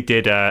really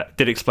did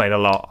explain a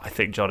lot, I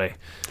think, Johnny.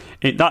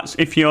 That's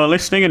if you're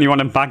listening and you want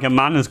to bag a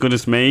man as good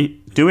as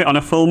me, do it on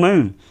a full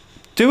moon.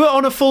 Do it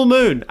on a full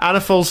moon and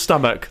a full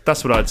stomach.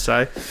 That's what I'd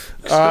say.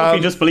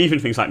 Sophie does believe in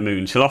things like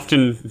moon. She'll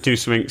often do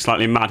something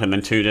slightly mad and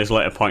then 2 days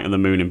later point at the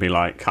moon and be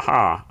like,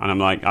 haha. And I'm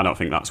like, I don't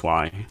think that's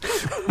why.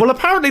 Well,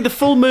 apparently the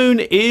full moon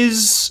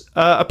is...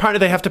 apparently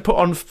they have to put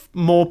on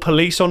more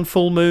police on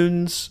full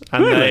moons.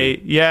 And really?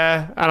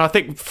 And I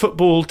think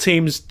football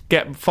teams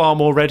get far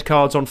more red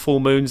cards on full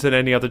moons than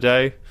any other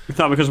day. Is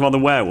that because of all the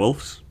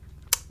werewolves?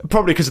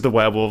 Probably because of the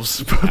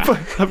werewolves.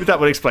 I mean, that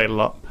would explain a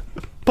lot.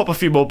 Pop a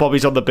few more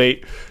bobbies on the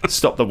beat,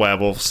 stop the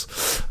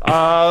werewolves.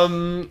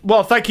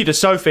 Well, thank you to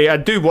Sophie,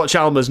 and do watch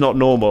Alma's Not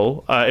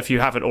Normal if you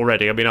haven't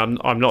already. I mean,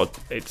 I'm not.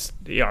 It's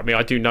I mean,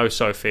 I do know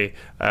Sophie,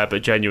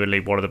 but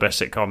genuinely one of the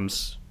best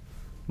sitcoms.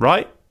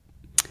 Right?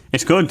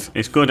 It's good.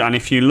 It's good, and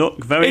if you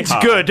look very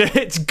hard,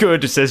 It's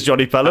good. Says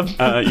Johnny Pelham.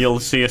 You'll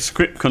see a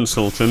script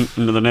consultant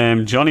under the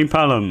name Johnny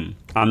Pelham,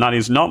 and that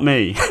is not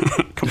me.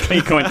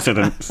 Complete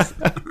coincidence.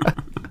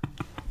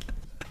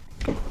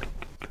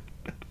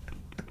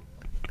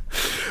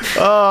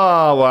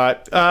 Oh,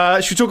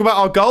 right. Should we talk about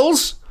our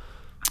goals?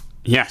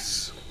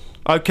 Yes.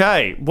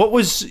 Okay. What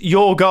was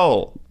your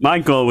goal? My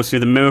goal was to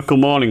do the Miracle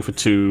Morning for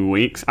 2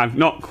 weeks. I've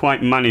not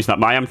quite managed that,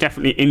 but I am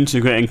definitely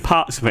integrating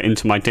parts of it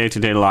into my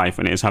day-to-day life,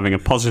 and it is having a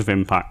positive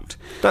impact.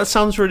 That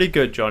sounds really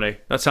good, Johnny.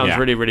 That sounds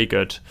really, really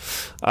good.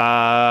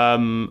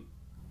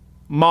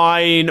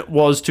 Mine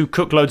was to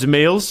cook loads of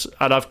meals,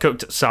 and I've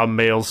cooked some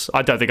meals.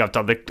 I don't think I've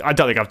done it.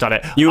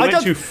 You were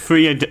meant to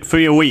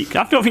three a week.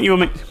 I don't think you were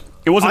meant...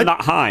 It wasn't that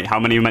high, how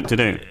many you meant to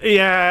do.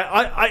 Yeah,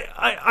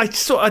 I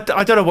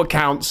don't know what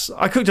counts.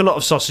 I cooked a lot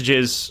of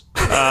sausages.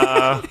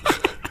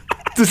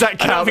 Does that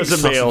count as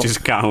a meal? Sausages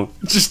count.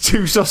 Just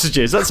 2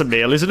 sausages. That's a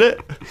meal, isn't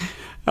it?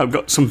 I've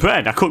got some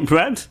bread. I cooked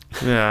bread.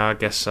 Yeah, I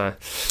guess so.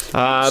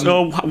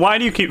 So why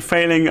do you keep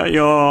failing at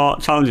your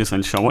challenges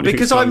then, Sean? What do you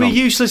because I'm a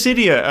useless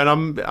idiot,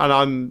 and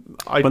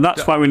But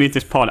that's why we need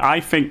this pod.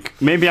 I think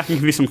maybe I can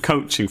give you some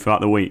coaching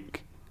throughout the week.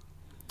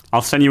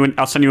 I'll send you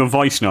a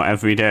voice note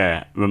every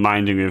day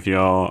reminding you of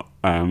your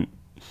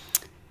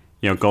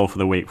goal for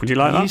the week. Would you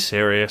like that? Are you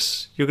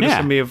serious? You're going to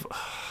send me a...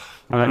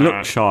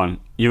 Look, Sean,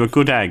 you're a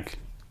good egg.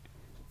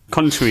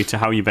 Contrary to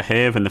how you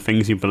behave and the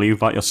things you believe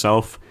about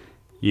yourself,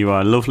 you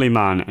are a lovely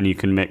man and you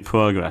can make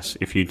progress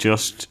if you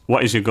just...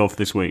 What is your goal for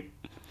this week?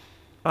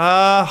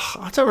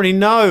 I don't really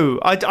know.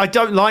 I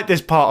don't like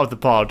this part of the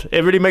pod.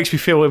 It really makes me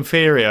feel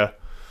inferior.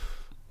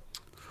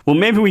 Well,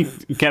 maybe we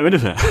get rid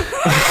of it.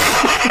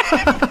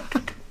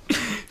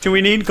 Do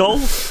we need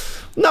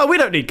goals? No, we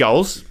don't need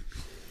goals.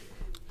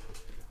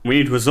 We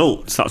need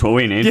results. That's what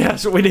we need. Yeah,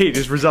 that's what we need,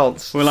 is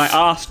results. We're like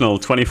Arsenal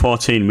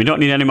 2014. We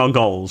don't need any more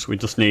goals. We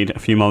just need a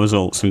few more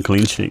results and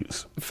clean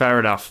sheets. Fair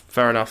enough.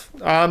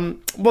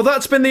 Well,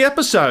 that's been the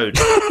episode.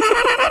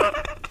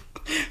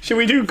 Should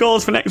we do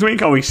goals for next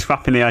week, or are we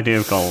scrapping the idea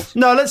of goals?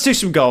 No, let's do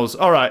some goals.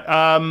 All right.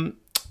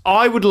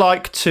 I would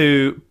like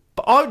to...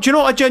 do you know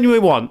what I genuinely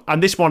want?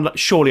 And this one,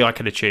 surely I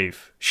can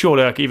achieve.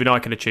 Surely even I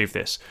can achieve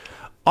this.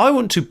 I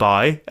want to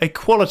buy a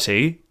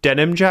quality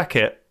denim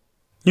jacket.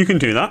 You can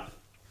do that.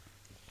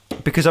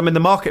 Because I'm in the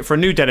market for a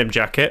new denim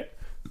jacket,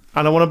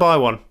 and I want to buy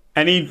one.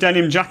 Any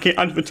denim jacket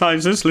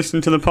advertisers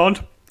listen to the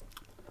pod?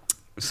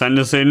 Send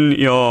us in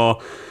your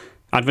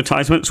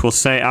advertisements. We'll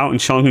say it out, and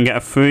Sean can get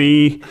a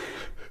free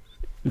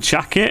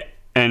jacket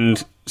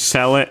and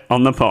sell it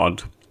on the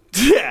pod.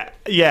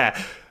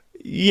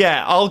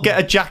 Yeah, I'll get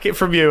a jacket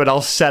from you and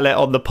I'll sell it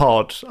on the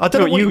pod. I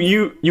don't know.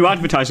 You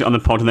advertise it on the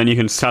pod, and then you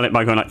can sell it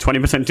by going like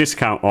 20%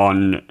 discount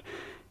on,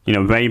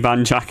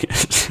 Ray-Ban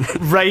jackets.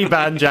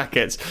 Ray-Ban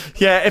jackets.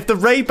 Yeah, if the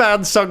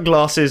Ray-Ban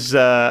sunglasses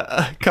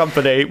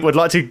company would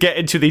like to get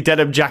into the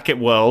denim jacket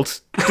world,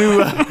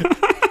 do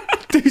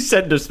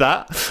send us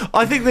that.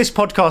 I think this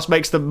podcast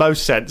makes the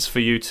most sense for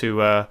you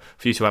to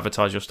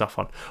advertise your stuff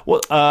on.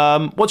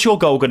 What's your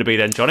goal going to be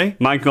then, Johnny?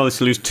 My goal is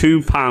to lose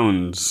 2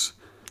 pounds.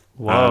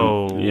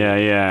 Whoa.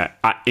 Yeah.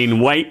 In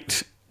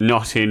weight,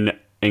 not in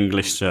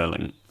English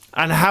sterling.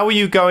 And how are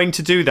you going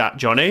to do that,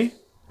 Johnny?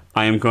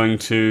 I am going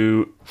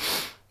to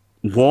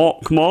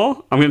walk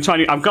more. I'm going to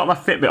try. I've got my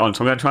Fitbit on,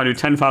 so I'm going to try to do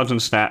 10,000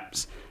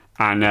 steps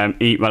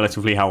and eat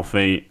relatively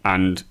healthy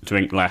and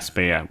drink less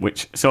beer,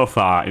 which so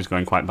far is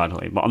going quite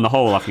badly. But on the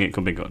whole, I think it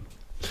could be good.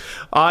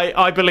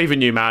 I believe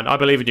in you, man. I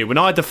believe in you. When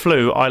I had the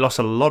flu, I lost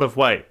a lot of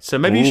weight. So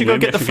maybe you should go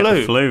get the flu. Get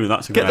the flu.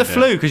 That's a good idea. Get the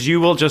flu, because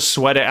you will just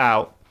sweat it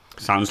out.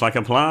 Sounds like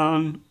a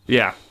plan.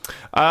 Yeah.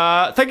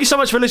 Thank you so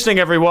much for listening,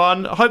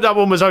 everyone. I hope that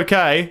one was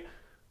okay.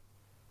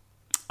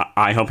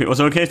 I hope it was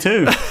okay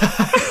too.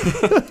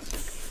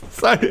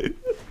 So,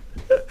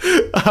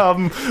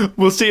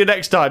 we'll see you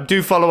next time.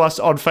 Do follow us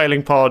on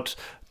Failing Pod.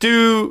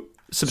 Do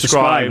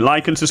subscribe.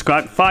 Like and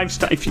subscribe. 5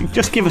 stars. If you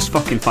just give us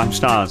fucking 5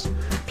 stars,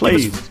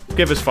 please.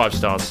 Give us 5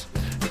 stars.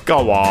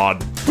 Go on.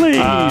 Please.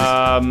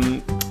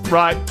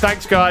 Right.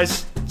 Thanks,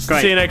 guys.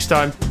 Great. See you next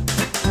time.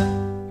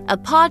 A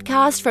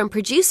podcast from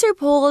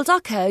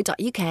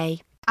producerpaul.co.uk.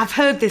 I've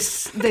heard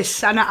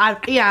this, and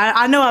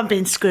I know I'm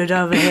being screwed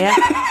over here.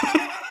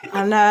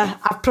 And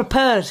I've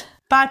prepared.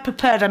 By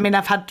prepared, I mean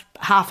I've had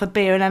half a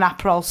beer and an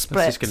Aperol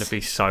Spritz. This is going to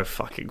be so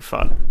fucking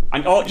fun.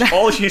 And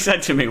all she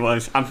said to me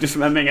was, I'm just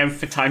remembering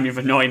every time you've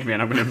annoyed me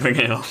and I'm going to bring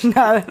it up.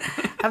 No,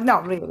 I've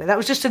not really. That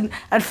was just a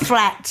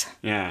flat.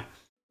 Yeah.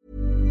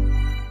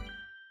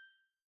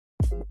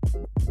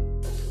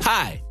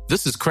 Hi,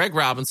 this is Craig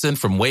Robinson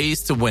from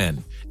Ways to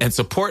Win, and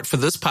support for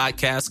this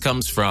podcast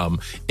comes from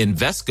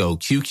Invesco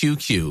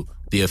QQQ,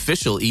 the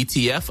official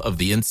ETF of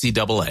the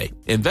NCAA.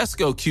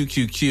 Invesco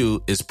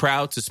QQQ is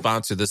proud to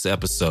sponsor this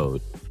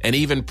episode, and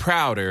even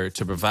prouder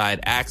to provide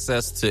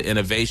access to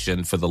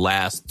innovation for the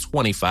last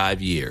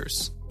 25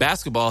 years.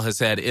 Basketball has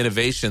had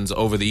innovations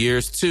over the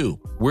years, too.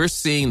 We're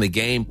seeing the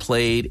game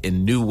played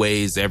in new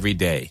ways every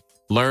day.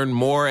 Learn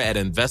more at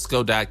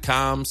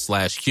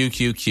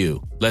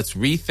Invesco.com/QQQ. Let's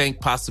rethink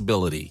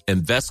possibility.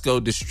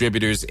 Invesco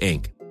Distributors,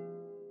 Inc.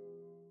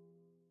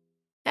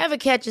 Ever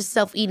catch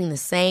yourself eating the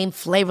same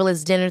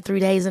flavorless dinner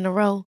 3 days in a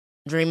row?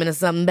 Dreaming of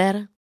something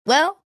better?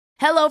 Well,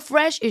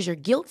 HelloFresh is your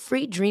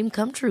guilt-free dream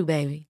come true,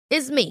 baby.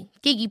 It's me,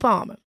 Keke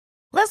Palmer.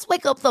 Let's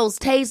wake up those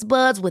taste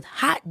buds with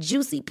hot,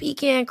 juicy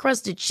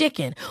pecan-crusted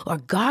chicken or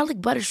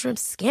garlic butter shrimp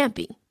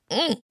scampi.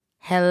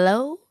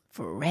 Hello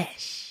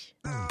Fresh.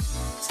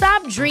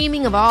 Stop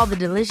dreaming of all the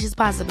delicious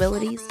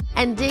possibilities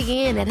and dig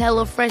in at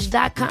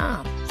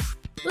HelloFresh.com.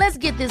 Let's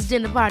get this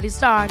dinner party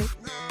started.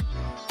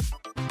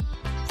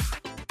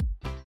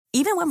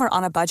 Even when we're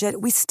on a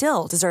budget, we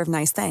still deserve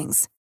nice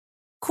things.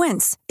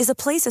 Quince is a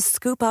place to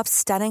scoop up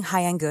stunning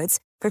high-end goods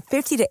for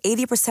 50 to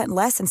 80%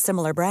 less than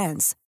similar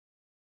brands.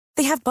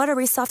 They have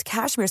buttery soft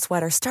cashmere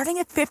sweaters starting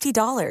at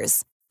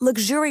 $50,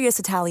 luxurious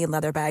Italian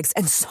leather bags,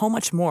 and so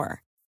much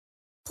more.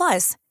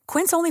 Plus,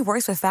 Quince only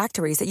works with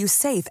factories that use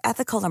safe,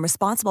 ethical, and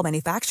responsible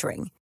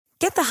manufacturing.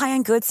 Get the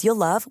high-end goods you'll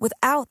love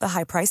without the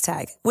high price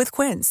tag with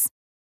Quince.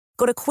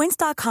 Go to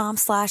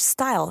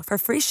quince.com/style for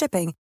free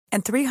shipping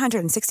and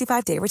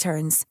 365-day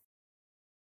returns.